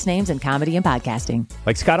the biggest names in comedy and podcasting.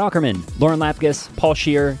 Like Scott Aukerman, Lauren Lapkus, Paul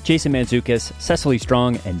Scheer, Jason Mantzoukas, Cecily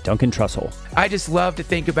Strong, and Duncan Trussell. I just love to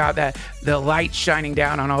think about that, the light shining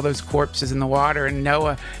down on all those corpses in the water and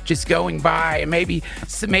Noah just going by and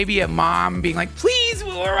maybe a mom being like, please,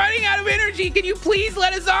 we're running out of energy. Can you please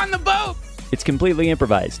let us on the boat? It's completely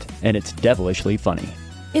improvised, and it's devilishly funny.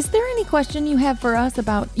 Is there any question you have for us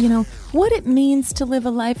about, what it means to live a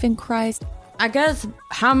life in Christ? I guess,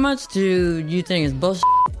 how much do you think is bullshit?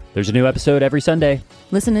 There's a new episode every Sunday.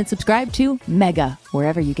 Listen and subscribe to Mega,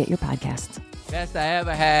 wherever you get your podcasts. Best I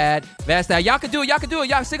ever had. Best I... Y'all can do it.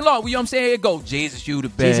 Y'all sing along. You know what I'm saying? Here it go. Jesus, you the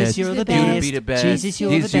best. Jesus, you're the best. You to be the best. Jesus,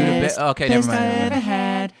 you're the best. Okay, best never mind. I ever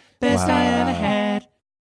had. Best I ever had.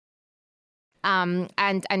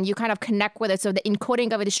 And you kind of connect with it. So the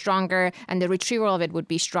encoding of it is stronger and the retrieval of it would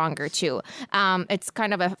be stronger too. It's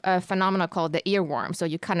kind of a phenomenon called the earworm. So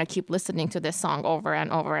you kind of keep listening to this song over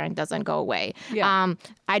and over and it doesn't go away. Yeah.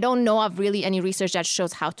 I don't know of really any research that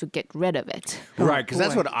shows how to get rid of it. Right, because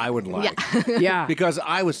that's what I would like. Yeah. Yeah. Because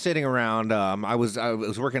I was sitting around, I was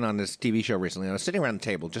working on this TV show recently, and I was sitting around the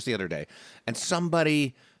table just the other day, and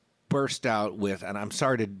somebody burst out with, and I'm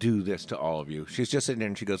sorry to do this to all of you, she's just sitting there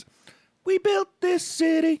and she goes, "We built this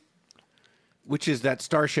city," which is that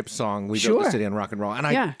Starship song, "We Built the City on Rock and Roll." And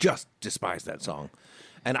I just despise that song.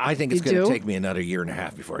 And I think it's going to take me another year and a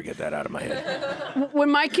half before I get that out of my head. When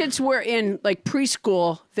my kids were in like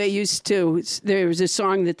preschool, there was a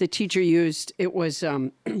song that the teacher used. It was,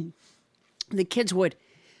 the kids would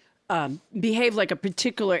behave like a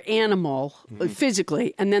particular animal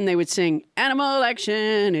physically, and then they would sing, "Animal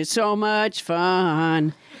action is so much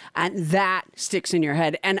fun." And that sticks in your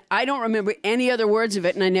head. And I don't remember any other words of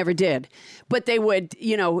it, and I never did. But they would,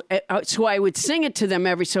 so I would sing it to them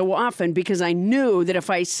every so often because I knew that if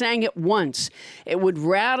I sang it once, it would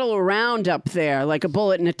rattle around up there like a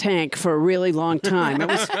bullet in a tank for a really long time. It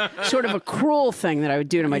was sort of a cruel thing that I would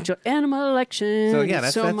do to my children. Animal action, So yeah,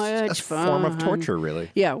 that's much fun. a form of torture,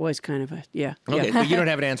 really. Yeah, it was kind of Okay, yeah. but you don't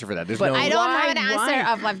have an answer for that. There's I don't have an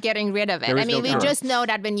answer of getting rid of it. I mean, we just know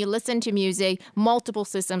that when you listen to music, multiple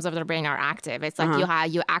systems of the brain are active. It's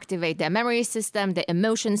like you activate the memory system, the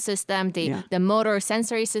emotion system, the motor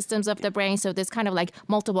sensory systems of the brain. So this kind of like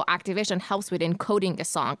multiple activation helps with encoding a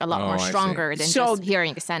song a lot more stronger than just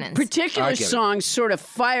hearing a sentence. Particular songs sort of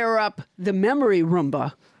fire up the memory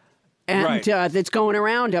Roomba. And that's going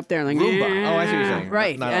around up there. Like, Roomba. Oh, I see what you're saying.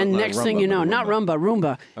 Right. Not next Roomba, thing you know, not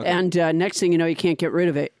Roomba. Okay. And next thing you know, you can't get rid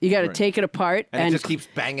of it. You got to take it apart. And it just keeps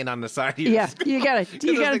banging on the side. You got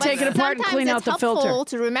to take it apart and clean out the filter. It's helpful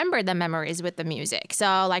to remember the memories with the music.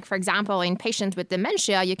 So, like, for example, in patients with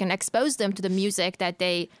dementia, you can expose them to the music that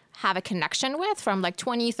they have a connection with from like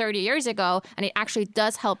 20, 30 years ago, and it actually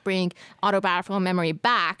does help bring autobiographical memory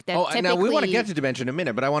back. That now we want to get to dementia in a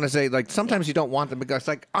minute, but I want to say, like, sometimes you don't want them because,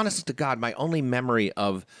 like, honest to God, my only memory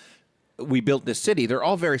of "We Built This City," they're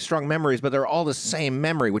all very strong memories, but they're all the same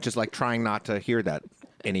memory, which is like trying not to hear that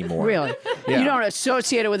anymore. Really? Yeah. You don't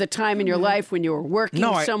associate it with a time in your life when you were working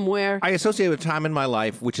somewhere? I associate it with a time in my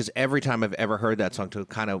life, which is every time I've ever heard that song, to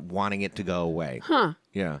kind of wanting it to go away. Huh.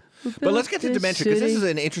 Yeah. But let's get to dementia, because this is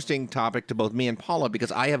an interesting topic to both me and Paula,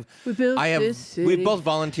 because we've both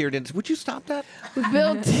volunteered in. Would you stop that? We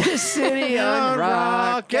built this city on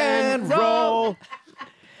rock and roll.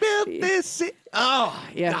 Built this city. Oh,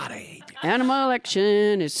 yeah. God, I hate you. Animal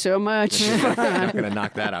action is so much fun. I'm going to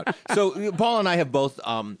knock that out. So Paula and I have both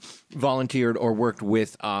volunteered or worked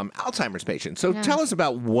with Alzheimer's patients. So tell us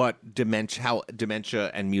about how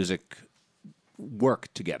dementia and music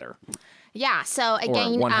work together. Yeah, so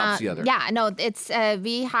again, one helps the other. It's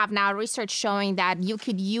we have now research showing that you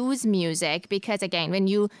could use music because, again, when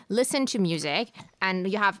you listen to music and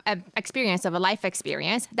you have an experience of a life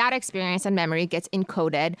experience, that experience and memory gets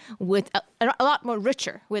encoded with a lot more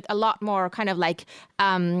richer, with a lot more kind of like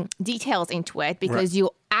details into it because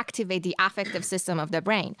you activate the affective system of the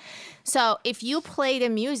brain. So if you play the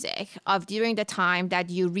music of during the time that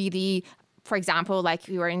you really, for example, like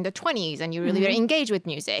you were in the 20s and you really were engaged with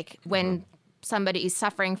music when somebody is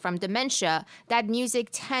suffering from dementia, that music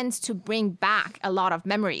tends to bring back a lot of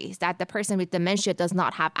memories that the person with dementia does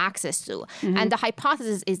not have access to. And the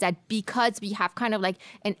hypothesis is that because we have kind of like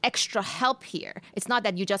an extra help here, it's not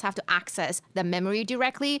that you just have to access the memory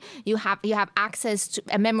directly. You have access to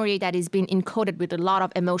a memory that is being encoded with a lot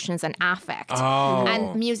of emotions and affect.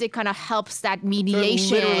 And music kind of helps that mediation.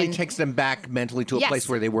 So it literally takes them back mentally to a place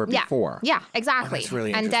where they were before. Yeah, exactly. That's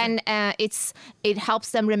really and interesting. then it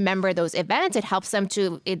helps them remember those events. It helps them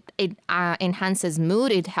to it enhances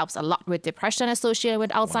mood. It helps a lot with depression associated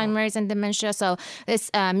with Alzheimer's and dementia. So this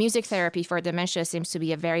music therapy for dementia seems to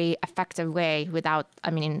be a very effective way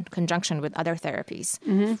in conjunction with other therapies.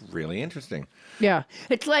 Really interesting. Yeah.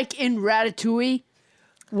 It's like in Ratatouille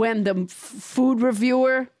when the food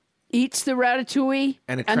reviewer eats the ratatouille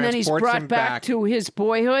And it then he's transports brought him back back. to his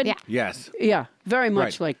boyhood. Yeah. Yes. Yeah, very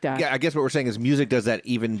much like that. Yeah, I guess what we're saying is music does that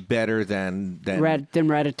even better than Ratatouille? Than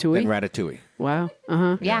Ratatouille. Wow.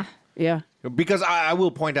 Uh-huh. Yeah. Yeah. Because I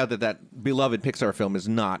will point out that beloved Pixar film is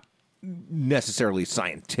not necessarily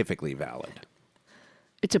scientifically valid.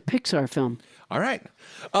 It's a Pixar film. All right.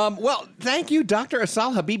 Well, thank you, Dr.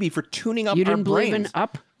 Asal Habibi, for tuning up You our didn't believe in brains.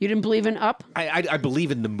 Up? You didn't believe in Up? I believe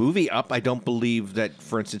in the movie Up. I don't believe that,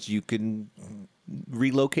 for instance, you can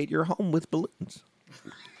relocate your home with balloons.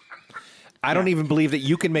 I don't even believe that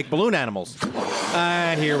you can make balloon animals.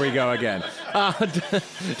 And here we go again.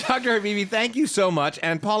 Dr. Habibi, thank you so much.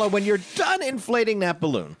 And Paula, when you're done inflating that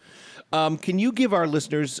balloon, can you give our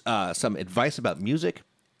listeners some advice about music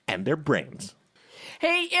and their brains?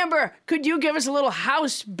 Hey, Amber, could you give us a little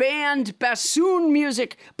house band bassoon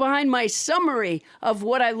music behind my summary of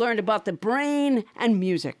what I learned about the brain and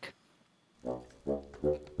music?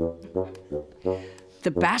 The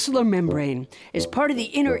basilar membrane is part of the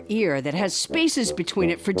inner ear that has spaces between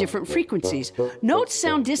it for different frequencies. Notes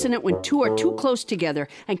sound dissonant when two are too close together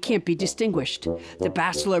and can't be distinguished. The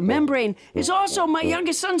basilar membrane is also my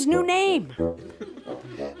youngest son's new name.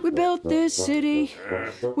 We built this city.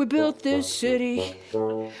 We built this city.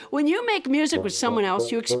 When you make music with someone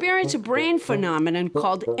else, you experience a brain phenomenon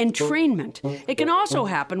called entrainment. It can also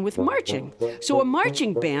happen with marching. So a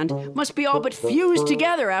marching band must be all but fused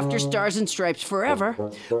together after Stars and Stripes Forever.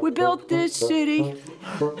 We built this city.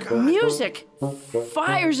 Music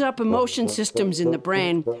fires up emotion systems in the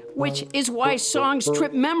brain, which is why songs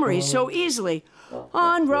trip memory so easily.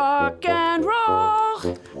 On rock and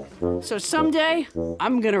roll. So someday,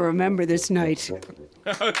 I'm going to remember this night.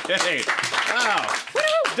 Okay. Wow.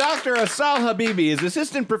 Dr. Asal Habibi is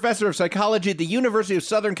Assistant Professor of Psychology at the University of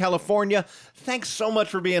Southern California. Thanks so much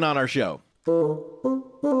for being on our show.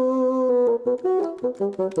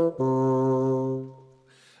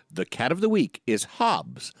 The cat of the week is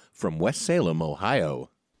Hobbs from West Salem, Ohio.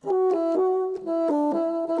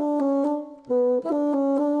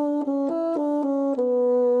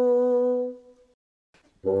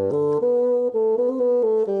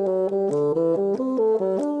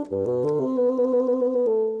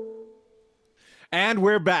 And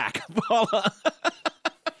we're back, Paula.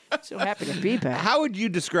 So happy to be back. How would you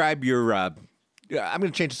describe your... I'm going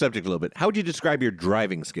to change the subject a little bit. How would you describe your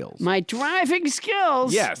driving skills? My driving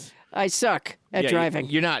skills? Yes. I suck at driving.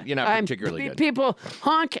 You're not particularly good. People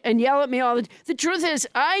honk and yell at me all the truth is,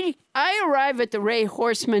 I arrive at the Ray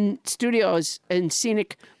Horseman Studios in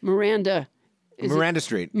scenic Miranda. Miranda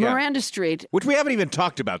Street. Yeah. Miranda Street. Which we haven't even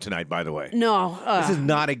talked about tonight, by the way. No. This is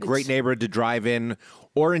not a great neighborhood to drive in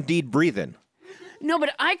or indeed breathe in. No,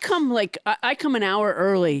 but I come an hour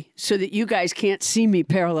early so that you guys can't see me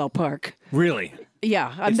parallel park. Really?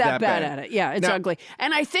 Yeah, I'm It's that that bad bad. at it. Yeah, it's Now- ugly.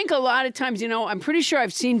 And I think a lot of times, I'm pretty sure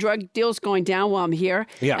I've seen drug deals going down while I'm here.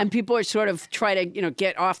 Yeah. And people are sort of try to,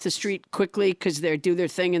 get off the street quickly because they do their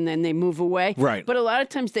thing and then they move away. Right. But a lot of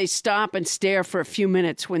times they stop and stare for a few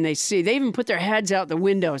minutes when they see. They even put their heads out the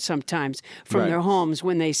window sometimes from Right. their homes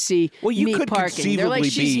when they see you me could parking. They're like, conceivably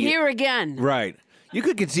she's be- here again. Right. You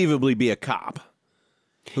could conceivably be a cop.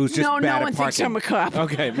 Who's just No, bad no at one thinks parking. I'm a cop.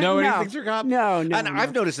 Okay, nobody No. thinks you're a cop? No. And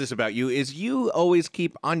I've noticed this about you, is you always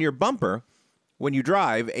keep on your bumper, when you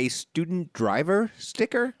drive, a student driver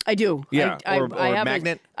sticker? I do. Yeah, or have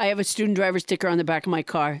magnet? I have a student driver sticker on the back of my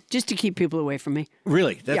car just to keep people away from me.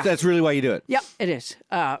 Really? Yeah. That's really why you do it? Yep, it is.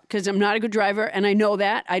 Because I'm not a good driver, and I know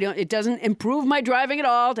that. It doesn't improve my driving at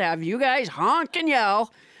all to have you guys honk and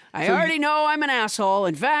yell. I So already know I'm an asshole.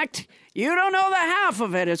 In fact, you don't know the half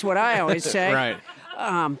of it, is what I always say. Right.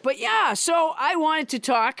 But yeah, so I wanted to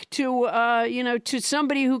talk to, to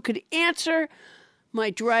somebody who could answer my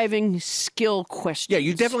driving skill questions. Yeah,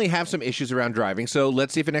 you definitely have some issues around driving, so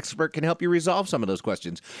let's see if an expert can help you resolve some of those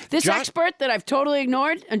questions. This expert that I've totally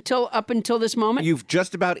ignored up until this moment. You've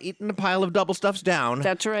just about eaten a pile of double stuffs down.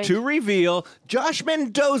 That's right. To reveal Josh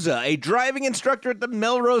Mendoza, a driving instructor at the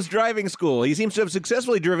Melrose Driving School. He seems to have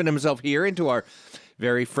successfully driven himself here into our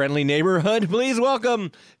very friendly neighborhood. Please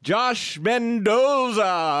welcome Josh Mendoza.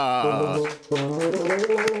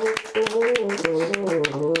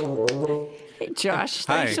 Hey, Josh,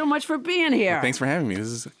 Hi. thanks so much for being here. Well, thanks for having me. This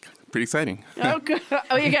is pretty exciting. Oh, good.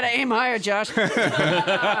 Oh, you got to aim higher, Josh.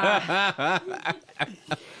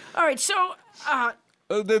 All right, so...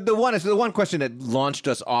 The one question that launched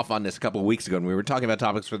us off on this a couple of weeks ago, and we were talking about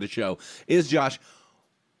topics for the show, is, Josh,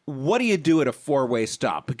 what do you do at a four-way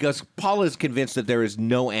stop? Because Paula is convinced that there is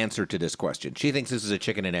no answer to this question. She thinks this is a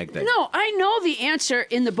chicken and egg thing. No, I know the answer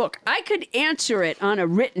in the book. I could answer it on a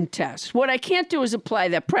written test. What I can't do is apply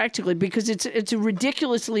that practically because it's a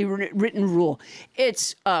ridiculously written rule.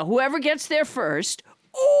 It's whoever gets there first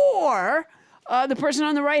or the person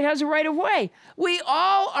on the right has a right of way. We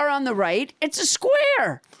all are on the right. It's a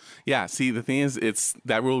square. Yeah, see, the thing is,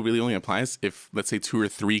 that rule really only applies if, let's say, 2 or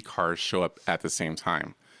 3 cars show up at the same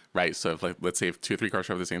time, right? So, if, let's say if 2 or 3 cars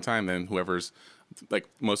show up at the same time, then whoever's,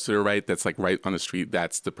 most to the right, that's, right on the street,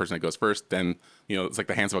 that's the person that goes first. Then, it's like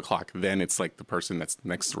the hands of a clock. Then it's, the person that's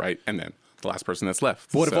next right, and then the last person that's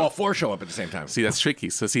left. But what if all 4 show up at the same time? See, that's tricky.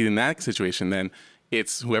 So, in that situation, then,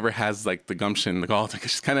 it's whoever has, the gumption, the gall to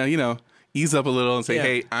just kind of, ease up a little and say,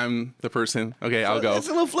 hey, I'm the person. Okay, I'll go. It's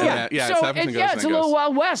a little fluid. It's a little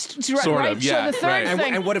Wild West. It's sort right? of, yeah. So the third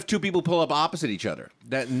thing... And what if 2 people pull up opposite each other?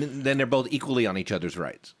 Then they're both equally on each other's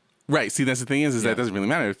rights. Right. See, that's the thing is that doesn't really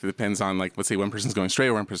matter. If it depends on, let's say one person's going straight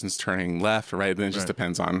or one person's turning left or right, then it just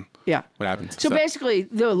depends on what happens. So basically,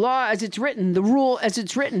 the law as it's written, the rule as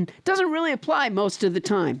it's written, doesn't really apply most of the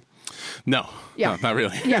time. No. No, not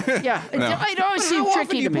really. Yeah. No. It always seemed How tricky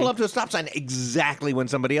often do to you me. pull up to a stop sign exactly when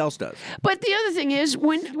somebody else does? But the other thing is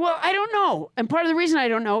I don't know. And part of the reason I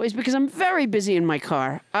don't know is because I'm very busy in my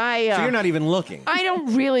car. So you're not even looking. I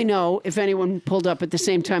don't really know if anyone pulled up at the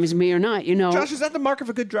same time as me or not, Josh, is that the mark of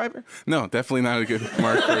a good driver? No, definitely not a good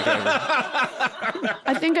mark for a driver.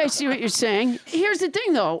 I think I see what you're saying. Here's the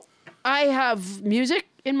thing, though. I have music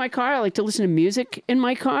in my car. I like to listen to music in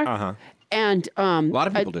my car. Uh-huh. And a lot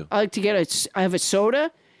of people do. I like to I have a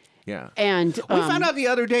soda. Yeah. And we found out the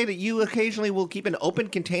other day that you occasionally will keep an open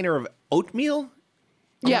container of oatmeal.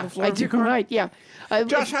 Yeah, I do. Right. Yeah.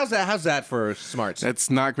 Josh, how's that for smarts? That's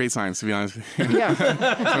not great science, to be honest with you. Yeah.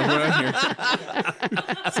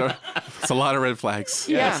 So it's a lot of red flags.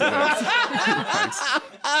 Yeah.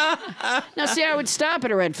 Now, see, I would stop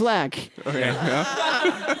at a red flag. Okay.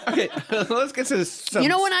 Okay, let's get to some... You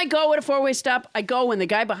know when I go at a four-way stop? I go when the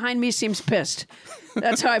guy behind me seems pissed.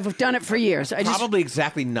 That's how I've done it for years. Probably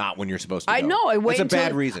exactly not when you're supposed to go. I know. I wait It's a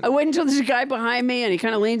bad reason. I wait until there's a guy behind me and he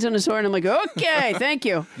kind of leans on his horn and I'm like, okay, thank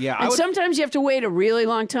you. Yeah, and sometimes you have to wait a really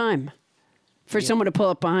long time for someone to pull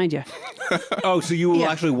up behind you. Oh, so you will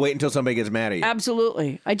actually wait until somebody gets mad at you?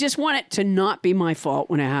 Absolutely. I just want it to not be my fault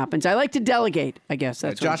when it happens. I like to delegate, I guess.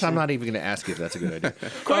 That's Josh, I'm not even going to ask you if that's a good idea.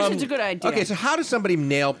 Of course it's a good idea. Okay, so how does somebody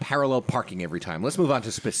nail parallel parking every time? Let's move on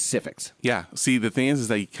to specifics. Yeah. See, the thing is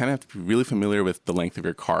that you kind of have to be really familiar with the length of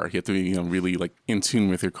your car. You have to be, really in tune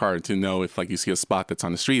with your car to know if you see a spot that's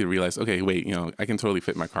on the street, you realize, okay, wait, I can totally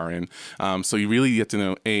fit my car in. So you really get to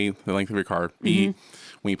know A, the length of your car, B,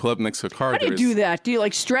 when you pull up next to a car. How do you do that? Do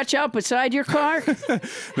you stretch out beside your car?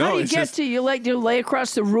 No, how do you get to you lay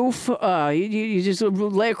across the roof? You just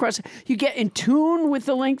lay across. You get in tune with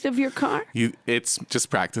the length of your car. It's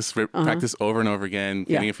just practice. Practice over and over again,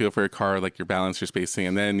 getting a feel for your car, your balance, your spacing,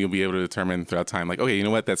 and then you'll be able to determine throughout time. Okay, you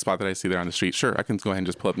know what? That spot that I see there on the street, sure, I can go ahead and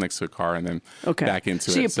just pull up next to a car and then back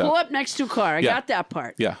into it. So you pull up next to a car. I got that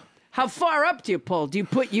part. Yeah. How far up do you pull? Do you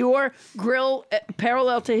put your grill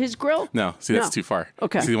parallel to his grill? No. See, that's too far.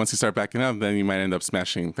 Okay. See, once you start backing up, then you might end up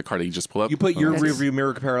smashing the car that you just pull up. You put your rearview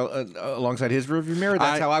mirror alongside his rearview mirror?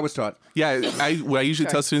 That's how I was taught. Yeah. What I usually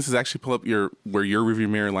tell students is actually pull up where your rearview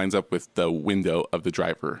mirror lines up with the window of the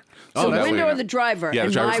driver. So the window of the driver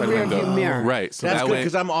and my rearview mirror. Right. So that's good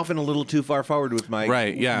because I'm often a little too far forward with my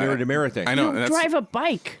mirror-to-mirror thing. I know. You drive a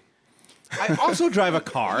bike. I also drive a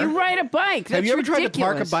car. You ride a bike. That's Have you ever tried to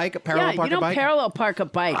ridiculous. park a bike, parallel park a bike? You don't parallel park a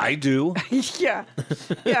bike. I do. Yeah.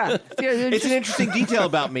 It's an interesting detail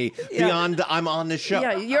about me beyond I'm on the show.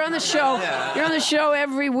 Yeah, you're on the show. You're on the show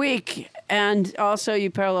every week. and also you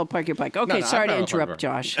parallel park your bike. Okay, No, sorry to I'm interrupt,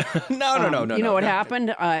 Josh. No. You know what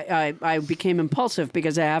happened? I became impulsive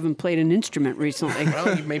because I haven't played an instrument recently.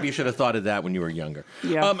 Well, maybe you should have thought of that when you were younger.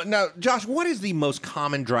 Yeah. Now, Josh, what is the most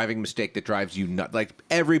common driving mistake that drives you nuts? Like,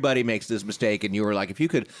 everybody makes this mistake, and you were like, if you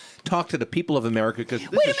could talk to the people of America, because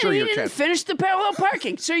this Wait is a sure minute, your you didn't chance. finish the parallel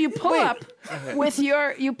parking. So you pull up with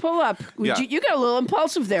your, you got a little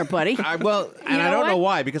impulsive there, buddy. I know don't know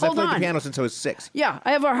what? why, because Hold I played on. the piano since I was 6. Yeah,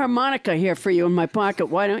 I have a harmonica here for you in my pocket.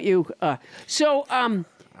 Why don't you? All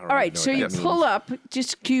right, so you pull up.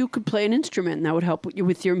 Just you could play an instrument, and that would help you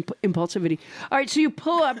with your impulsivity. All right, so you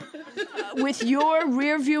pull up with your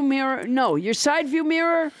rear view mirror. No, your side view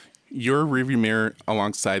mirror. Your rearview mirror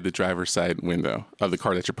alongside the driver's side window of the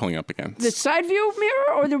car that you're pulling up against. The side view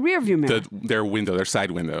mirror or the rear view mirror? Their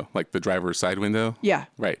side window, like the driver's side window. Yeah.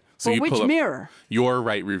 Right. But you which pull up mirror? Your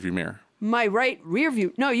right rearview mirror. My right rear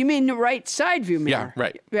view. No, you mean the right side view mirror. Yeah,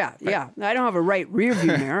 right. Yeah. I don't have a right rear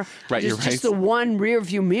view mirror. Right, you're Just right. the one rear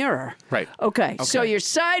view mirror. Right. Okay, so your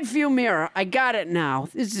side view mirror, I got it now.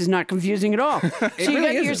 This is not confusing at all. So you really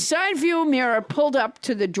got your isn't. side view mirror pulled up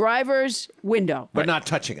to the driver's window. But not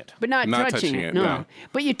touching it. But not touching it, no.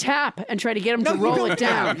 But you tap and try to get him to roll it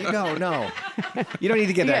down. No. You don't need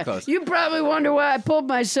to get that close. You probably wonder why I pulled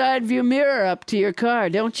my side view mirror up to your car,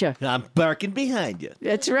 don't you? I'm parking behind you.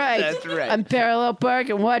 That's right. That's right. I'm parallel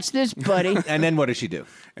parking. Watch this, buddy. And then what does she do?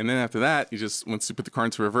 And then after that, once you put the car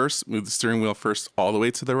into reverse, move the steering wheel first all the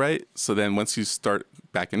way to the right. So then once you start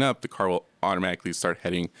backing up, the car will automatically start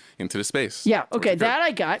heading into the space. Yeah, okay, that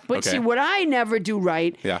I got. But see, what I never do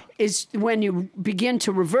right is when you begin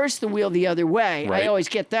to reverse the wheel the other way. Right. I always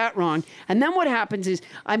get that wrong. And then what happens is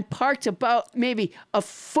I'm parked about maybe a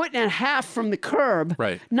foot and a half from the curb,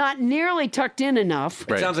 not nearly tucked in enough.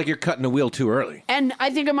 It sounds like you're cutting the wheel too early. And I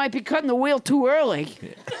think I might be cutting the wheel too early.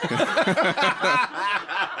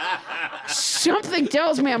 Something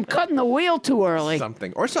tells me I'm cutting the wheel too early.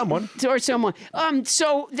 Something. Or someone.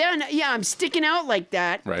 So then, I'm sticking out like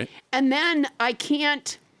that. Right. And then I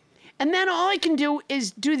can't. And then all I can do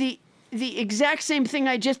is do the exact same thing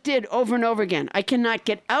I just did over and over again. I cannot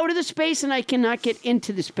get out of the space and I cannot get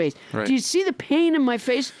into the space. Right. Do you see the pain in my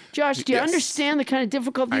face? Josh, do you understand the kind of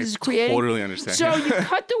difficulty this is creating? Totally understand. So you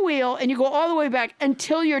cut the wheel and you go all the way back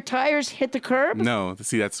until your tires hit the curb? No,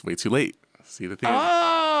 see, that's way too late. See the thing?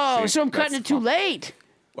 Oh, so I'm cutting it too late.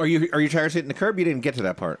 Are your tires hitting the curb? You didn't get to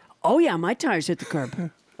that part. Oh, yeah, my tires hit the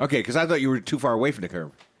curb. Okay, because I thought you were too far away from the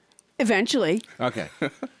curb. Eventually. Okay.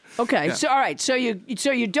 Okay, Yeah. so all right, so you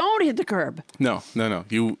don't hit the curb. No.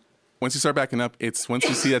 Once you start backing up, once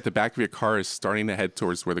you see that the back of your car is starting to head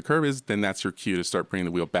towards where the curb is, then that's your cue to start bringing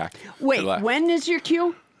the wheel back. Wait, to the left. when is your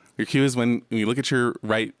cue? Your cue is when you look at your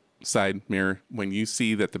right side mirror, when you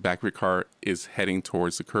see that the back of your car is heading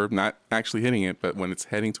towards the curb, not actually hitting it, but when it's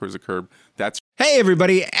heading towards the curb, that's... Hey,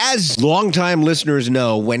 everybody. As longtime listeners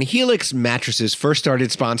know, when Helix Mattresses first started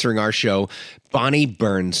sponsoring our show, Bonnie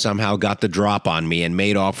Burns somehow got the drop on me and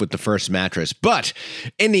made off with the first mattress. But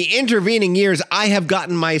in the intervening years, I have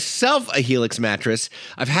gotten myself a Helix mattress.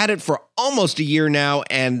 I've had it for almost a year now,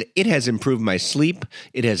 and it has improved my sleep.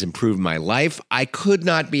 It has improved my life. I could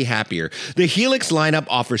not be happier. The Helix lineup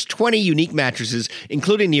offers 20 unique mattresses,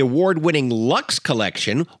 including the award-winning Luxe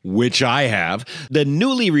Collection, which I have, the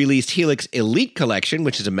newly released Helix Elite Collection,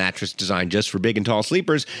 which is a mattress designed just for big and tall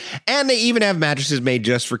sleepers, and they even have mattresses made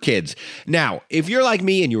just for kids. Now, if you're like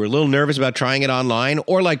me and you were a little nervous about trying it online,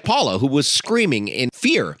 or like Paula, who was screaming in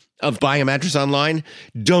fear of buying a mattress online,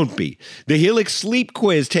 don't be. The Helix Sleep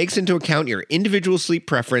Quiz takes into account your individual sleep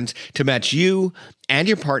preference to match you and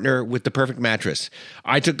your partner with the perfect mattress.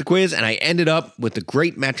 I took the quiz and I ended up with the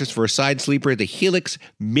great mattress for a side sleeper, the Helix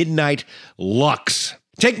Midnight Luxe.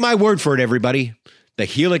 Take my word for it, everybody. The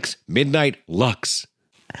Helix Midnight Luxe.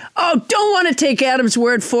 Oh, don't want to take Adam's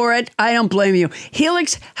word for it. I don't blame you.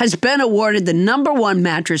 Helix has been awarded the #1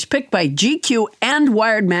 mattress picked by GQ and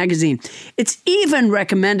Wired magazine. It's even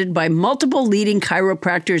recommended by multiple leading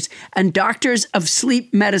chiropractors and doctors of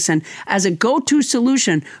sleep medicine as a go-to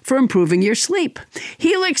solution for improving your sleep.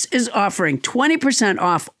 Helix is offering 20%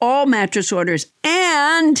 off all mattress orders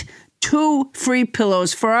and 2 free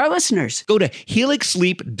pillows for our listeners. Go to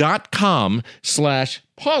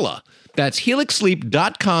helixsleep.com/Paula. That's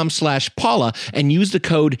helixsleep.com/Paula and use the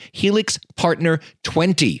code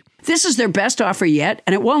HelixPartner20. This is their best offer yet,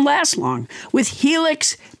 and it won't last long. With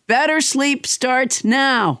Helix, better sleep starts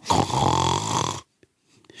now.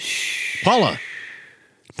 Paula,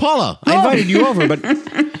 I invited you over, but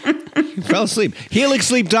you fell asleep.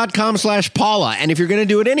 helixsleep.com/Paula. And if you're going to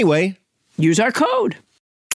do it anyway, use our code.